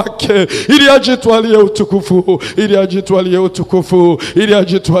wako kwake ili ajitwalie utukufu, ili ajitwalie utukufu, ili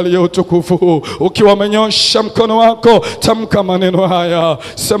ajitwalie utukufu. Ukiwa umenyosha mkono wako, tamka maneno haya.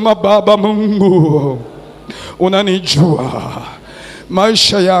 Sema, Baba Mungu, unanijua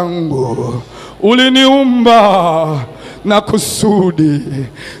maisha yangu, uliniumba na kusudi.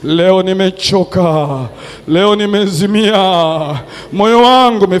 Leo nimechoka, leo nimezimia, moyo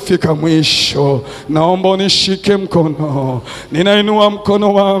wangu umefika mwisho. Naomba unishike mkono, ninainua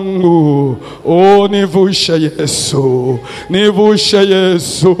mkono wangu. Nivushe Yesu, nivushe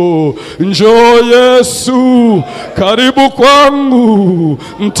Yesu. Njoo Yesu, karibu kwangu,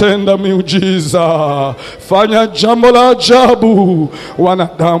 mtenda miujiza, fanya jambo la ajabu,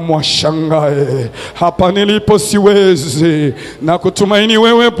 wanadamu washangae. Hapa nilipo siwezi, na kutumaini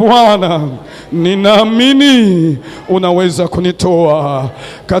wewe Bwana. Ninaamini unaweza kunitoa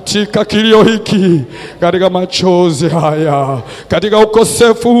katika kilio hiki, katika machozi haya, katika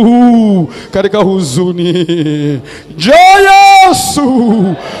ukosefu huu, katika huzuni. Njoo Yesu,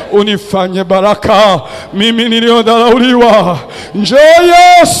 unifanye baraka mimi niliyodharauliwa. Njoo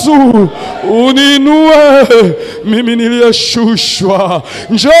Yesu, uninue mimi niliyeshushwa.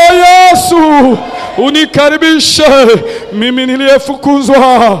 Njoo Yesu, unikaribishe mimi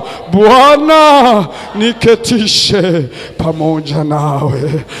niliyefukuzwa. Bwana, niketishe pamoja nawe.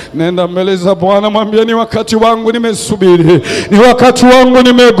 Nenda mbele za Bwana, mwambie, ni wakati wangu nimesubiri, ni wakati wangu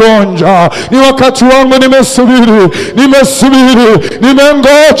nimegonja, ni wakati wangu nimesubiri,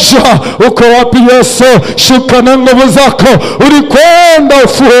 nimengoja. Uko wapi Yesu? Shuka na nguvu zako.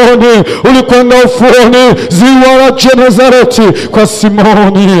 Ulikwenda ufuoni, ziwa la Genezareti, kwa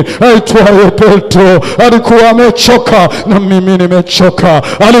Simoni aitwaye Petro. Alikuwa amechoka na mimi nimechoka,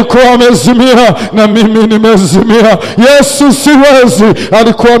 alikuwa amezimia na mimi nimezimia. Yesu, siwezi.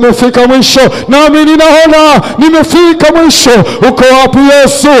 Alikuwa amefika mwisho, nami ninaona nimefika mwisho. Uko wapi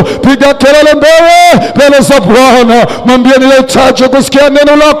Yesu? Piga kelele mbele za Bwana, mwambie, ninahitaji kusikia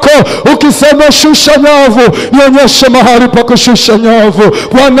neno lako. Ukisema shusha nyavu, nionyeshe mahali pa kushusha nyavu.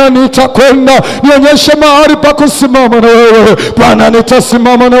 Bwana, nitakwenda, nionyeshe mahali pa kusimama na wewe. Bwana,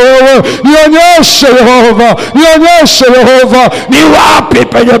 nitasimama na wewe. Nionyeshe Yehova, nionyeshe Yehova, ni wapi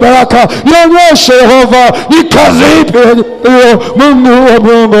penye baraka. Nionyeshe Yehova, ni kazi ipi Mungu wa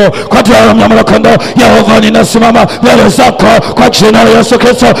Mungu. Kwa damu ya mwana-kondoo, Yehova, ninasimama mbele zako kwa jina la Yesu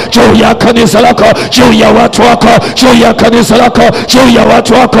Kristo, juu ya kanisa lako, juu ya watu wako, juu ya kanisa lako, juu ya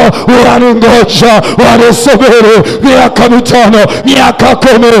watu wako. Waningoja, wanisubiri miaka 5, miaka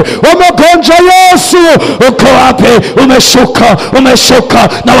 10, wamegonja. Yesu, uko wapi? Umeshuka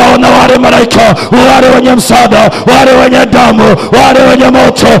na waona wale malaika, wale wenye msaada, wale wenye damu, wale wenye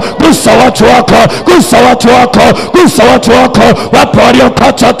moto. Gusa watu wako, gusa watu wako, gusa watu wako. Wapo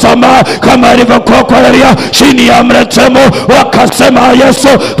waliokata tamaa kama ilivyokuwa kwa Elia chini ya mretemo, wakasema, Yesu,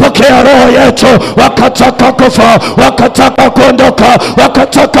 pokea roho yetu. Wakataka kufa, wakataka kuondoka,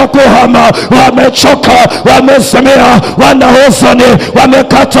 wakataka kuhama. Wamechoka, wamesemea, wana huzuni,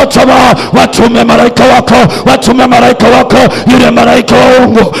 wamekata tamaa. Watume malaika wako, watume malaika wako. Yule malaika wa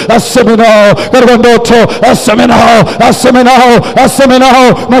Mungu aseme nao katika ndoto, aseme nao, aseme nao, aseme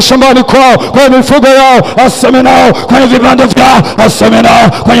nao mashambani kwao, kwa mifugo yao, aseme nao kwenye vibanda vyao, aseme nao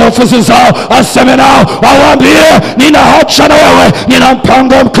kwenye ofisi zao, aseme nao, awaambie, nina haja na wewe, nina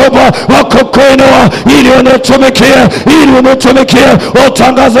mpango mkubwa wa kukuinua ili unitumikie,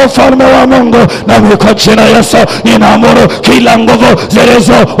 utangaze ufalme wa Mungu. Na kwa jina Yesu ninaamuru kila nguvu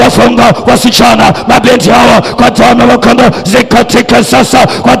zilizo wafunga wasichana, mabinti hawa, kwa damu ya mwana-kondoo zikatike sasa,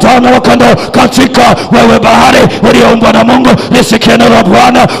 kwa damu ya mwana-kondoo. Katika wewe bahari ulioumbwa na Mungu, lisikie neno la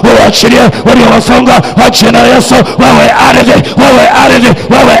Bwana, uache walioachilia, waliowafunga kwa jina la Yesu. Wewe ardhi, wewe ardhi,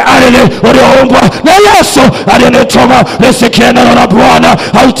 wewe ardhi ulioumbwa na Yesu aliyenituma, lisikie neno la Bwana.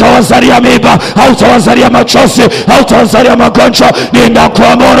 Hautawazalia miba, hautawazalia machozi, hautawazalia magonjwa.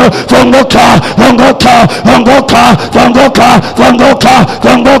 Ninakuamuru, funguka, funguka, funguka, funguka, funguka,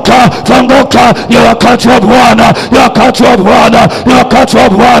 funguka, funguka. Ni wakati wa Bwana, ni wakati wa Bwana, ni wakati wa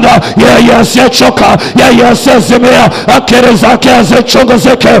Bwana. Yeye asiyechoka, yeye asiyezimia, akili zake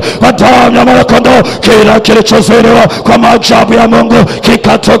hazichunguzike kwa damu ya Mwana-Kondoo. Kila kilichozuiliwa kwa maajabu ya Mungu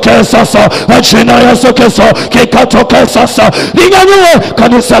kikatokea sasa kwa jina la Yesu Kristo, kikatokea sasa. Linyanyue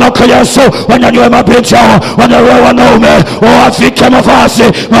kanisa lako Yesu, wanyanyue mabinti hao, wanyanyue wanaume, wafike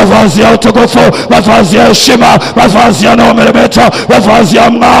mavazi ya utukufu, mavazi ya heshima, mavazi yanayomeremeta, mavazi ya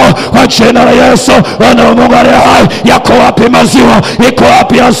mng'ao kwa jina la Yesu. Wana wa Mungu aliye hai, yako wapi maziwa? Iko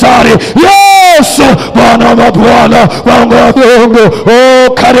wapi asali? Yesu Bwana wa mabwana, Mungu wa miungu,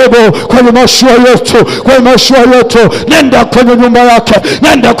 karibu kwenye mashua yetu, kwenye mashua yetu. Nenda kwenye nyumba yake,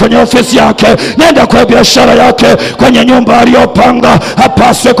 nenda kwenye ofisi yake, nenda kwenye biashara yake, kwenye nyumba aliyopanga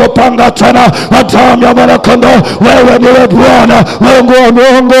hapaswi kupanga tena. Damu ya Mwana-Kondoo, wewe ndiwe Bwana Mungu wa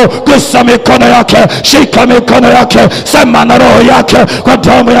miungu. Gusa mikono yake, shika mikono yake, sema na roho yake kwa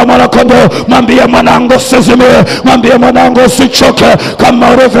damu ya Mwana-Kondoo. Mwambie mwanangu usizimie, mwambie mwanangu usichoke, kama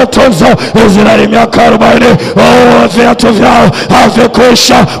ulivyotunza Israeli miaka 40. Viatu vyao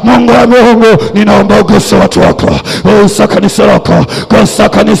havikuisha. Mungu wa miungu, ninaomba uguse watu wako, gusa kanisa lako, gusa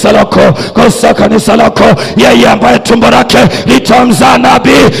kanisa lako, gusa kanisa lako. Yeye ambaye tumbo lake litamzaa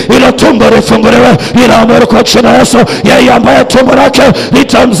nabii, ilo tumbo lifunguliwe, ninaamuru kwa jina la Yesu. Yeye ambaye tumbo lake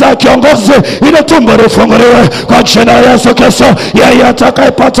litamzaa kiongozi, ilo tumbo lifunguliwe kwa jina la Yesu Kristo. Yeye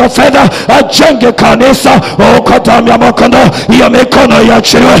atakayepata fedha ajenge kanisa kwa damu ya Mwana-Kondoo, hiyo mikono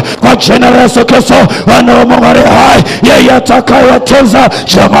iachiliwe kwa jina la Yesu Kristo. Wana wa Mungu aliye hai, yeye atakayewatunza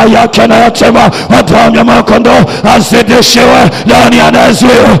jamaa yake na yatima kwa damu ya Mwana-Kondoo azidishiwe. Nani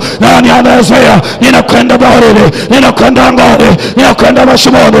anayezuia? Nani anayezuia? Ninakwenda baharini, ninakwenda angani, ninakwenda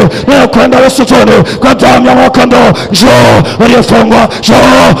mashimoni, ninakwenda msituni kwa damu ya Mwana-Kondoo. Njoo uliyefungwa, njoo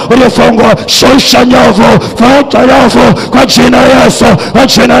uliyefungwa, shusha nyavu, futa nyavu kwa jina la Yesu, kwa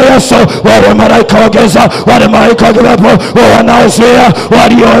jina la Yesu. Wale malaika wa giza, wale malaika wa giza wanaozuia,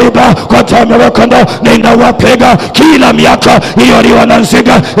 walioiba kwa damu ya Mwana-Kondoo, ninawapiga. Kila miaka hiyo liwa na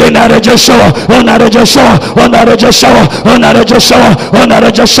nziga inarejeshwa, unarejeshwa, unarejeshwa, unarejeshwa,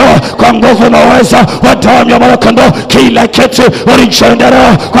 unarejeshwa kwa nguvu na uweza wa damu ya Mwana-Kondoo. Kila kitu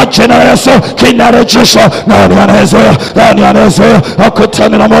ulichoendelea kwa jina la Yesu kinarejeshwa. Nani anayezuia? Nani anayezuia?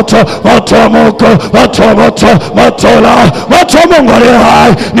 Akutane na moto, moto wa Mungu, moto wa moto, moto la moto wa Mungu aliye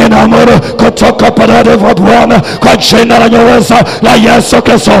hai. Ninaamuru kutoka parade wa Bwana kwa jina la uweza la Yesu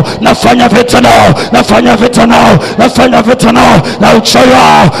Kristo. Nafanya vita nao, nafanya vita nao, nafanya vita nao, na uchawi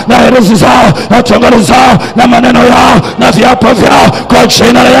wao, na herizi zao, na tongani zao, na maneno yao, na viapo vyao kwa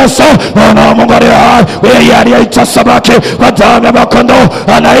jina la Yesu. Wana wa Mungu aliye hai, yeye aliyeita samaki kwa damu ya Mwana-Kondoo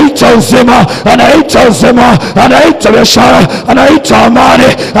anaita uzima, anaita uzima, anaita biashara, anaita amani,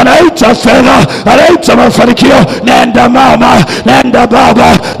 anaita fedha, anaita mafanikio. Nenda mama, nenda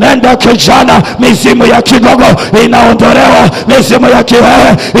baba, nenda kijana. Mizimu ya kigogo inaondolewa, mizimu ya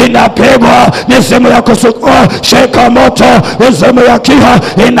kiwewe inapigwa, mizimu ya kusukua sheka moto, mizimu ya kiha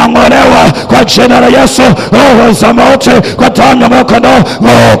inang'olewa kwa jina la Yesu. Roho za mauti kwa damu ya Mwana-Kondoo,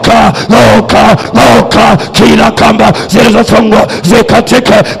 ng'oka, ng'oka, ng'oka. Kila kamba zilizofungwa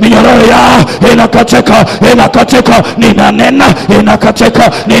zikatike, minyororo yao inakatika, inakatika. Ninanena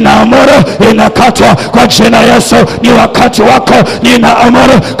inakatika, ninaamuru inakatwa kwa jina la Yesu. Ni wakati wako,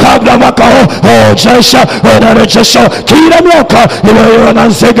 ninaamuru kabla mwaka huu hujaisha, unarejesha kila miaka iliyo na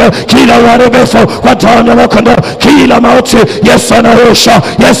nzige, kila uharibifu kwa damu ya Mwana-Kondoo, kila mauti. Yesu anaosha,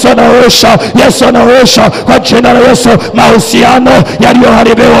 Yesu anaosha, Yesu anaosha kwa jina la Yesu. Mahusiano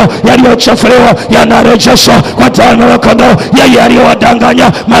yaliyoharibiwa, yaliyochafuliwa yanarejeshwa kwa damu ya Mwana-Kondoo. Yeye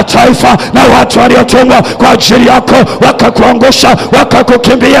aliyowadanganya mataifa na watu waliotumwa kwa ajili yako, wakakuangusha,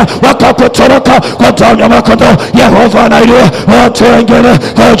 wakakukimbia, wakakutoroka, kwa damu ya Mwana-Kondoo Yehova anainua watu wengine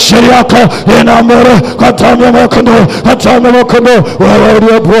kwa ajili yako. Ninaamuru kwa damu ya Mwana-Kondoo, kwa damu ya Mwana-Kondoo, wewe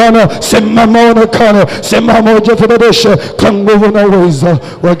ndiye Bwana. Simama uonekane, simama ujifedheshe kwa nguvu na uweza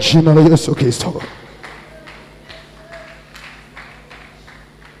wa jina la Yesu Kristo.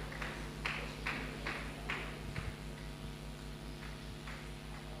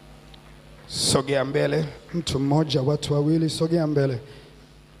 Sogea mbele, mtu mmoja, watu wawili, sogea mbele.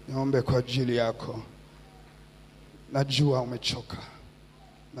 Niombe kwa ajili yako. Najua umechoka,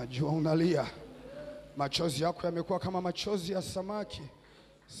 najua unalia. Machozi yako yamekuwa kama machozi ya samaki.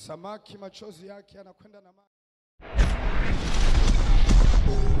 Samaki machozi yake yanakwenda na maji.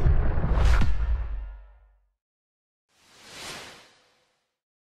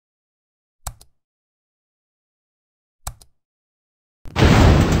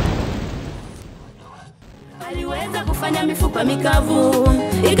 aliweza kufanya mifupa mikavu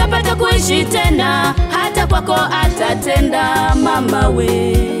ikapata kuishi tena, hata kwako atatenda mama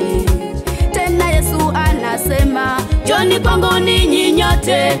we. Tena Yesu anasema, njoni kwangu ninyi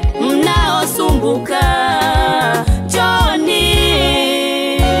nyote mnaosumbuka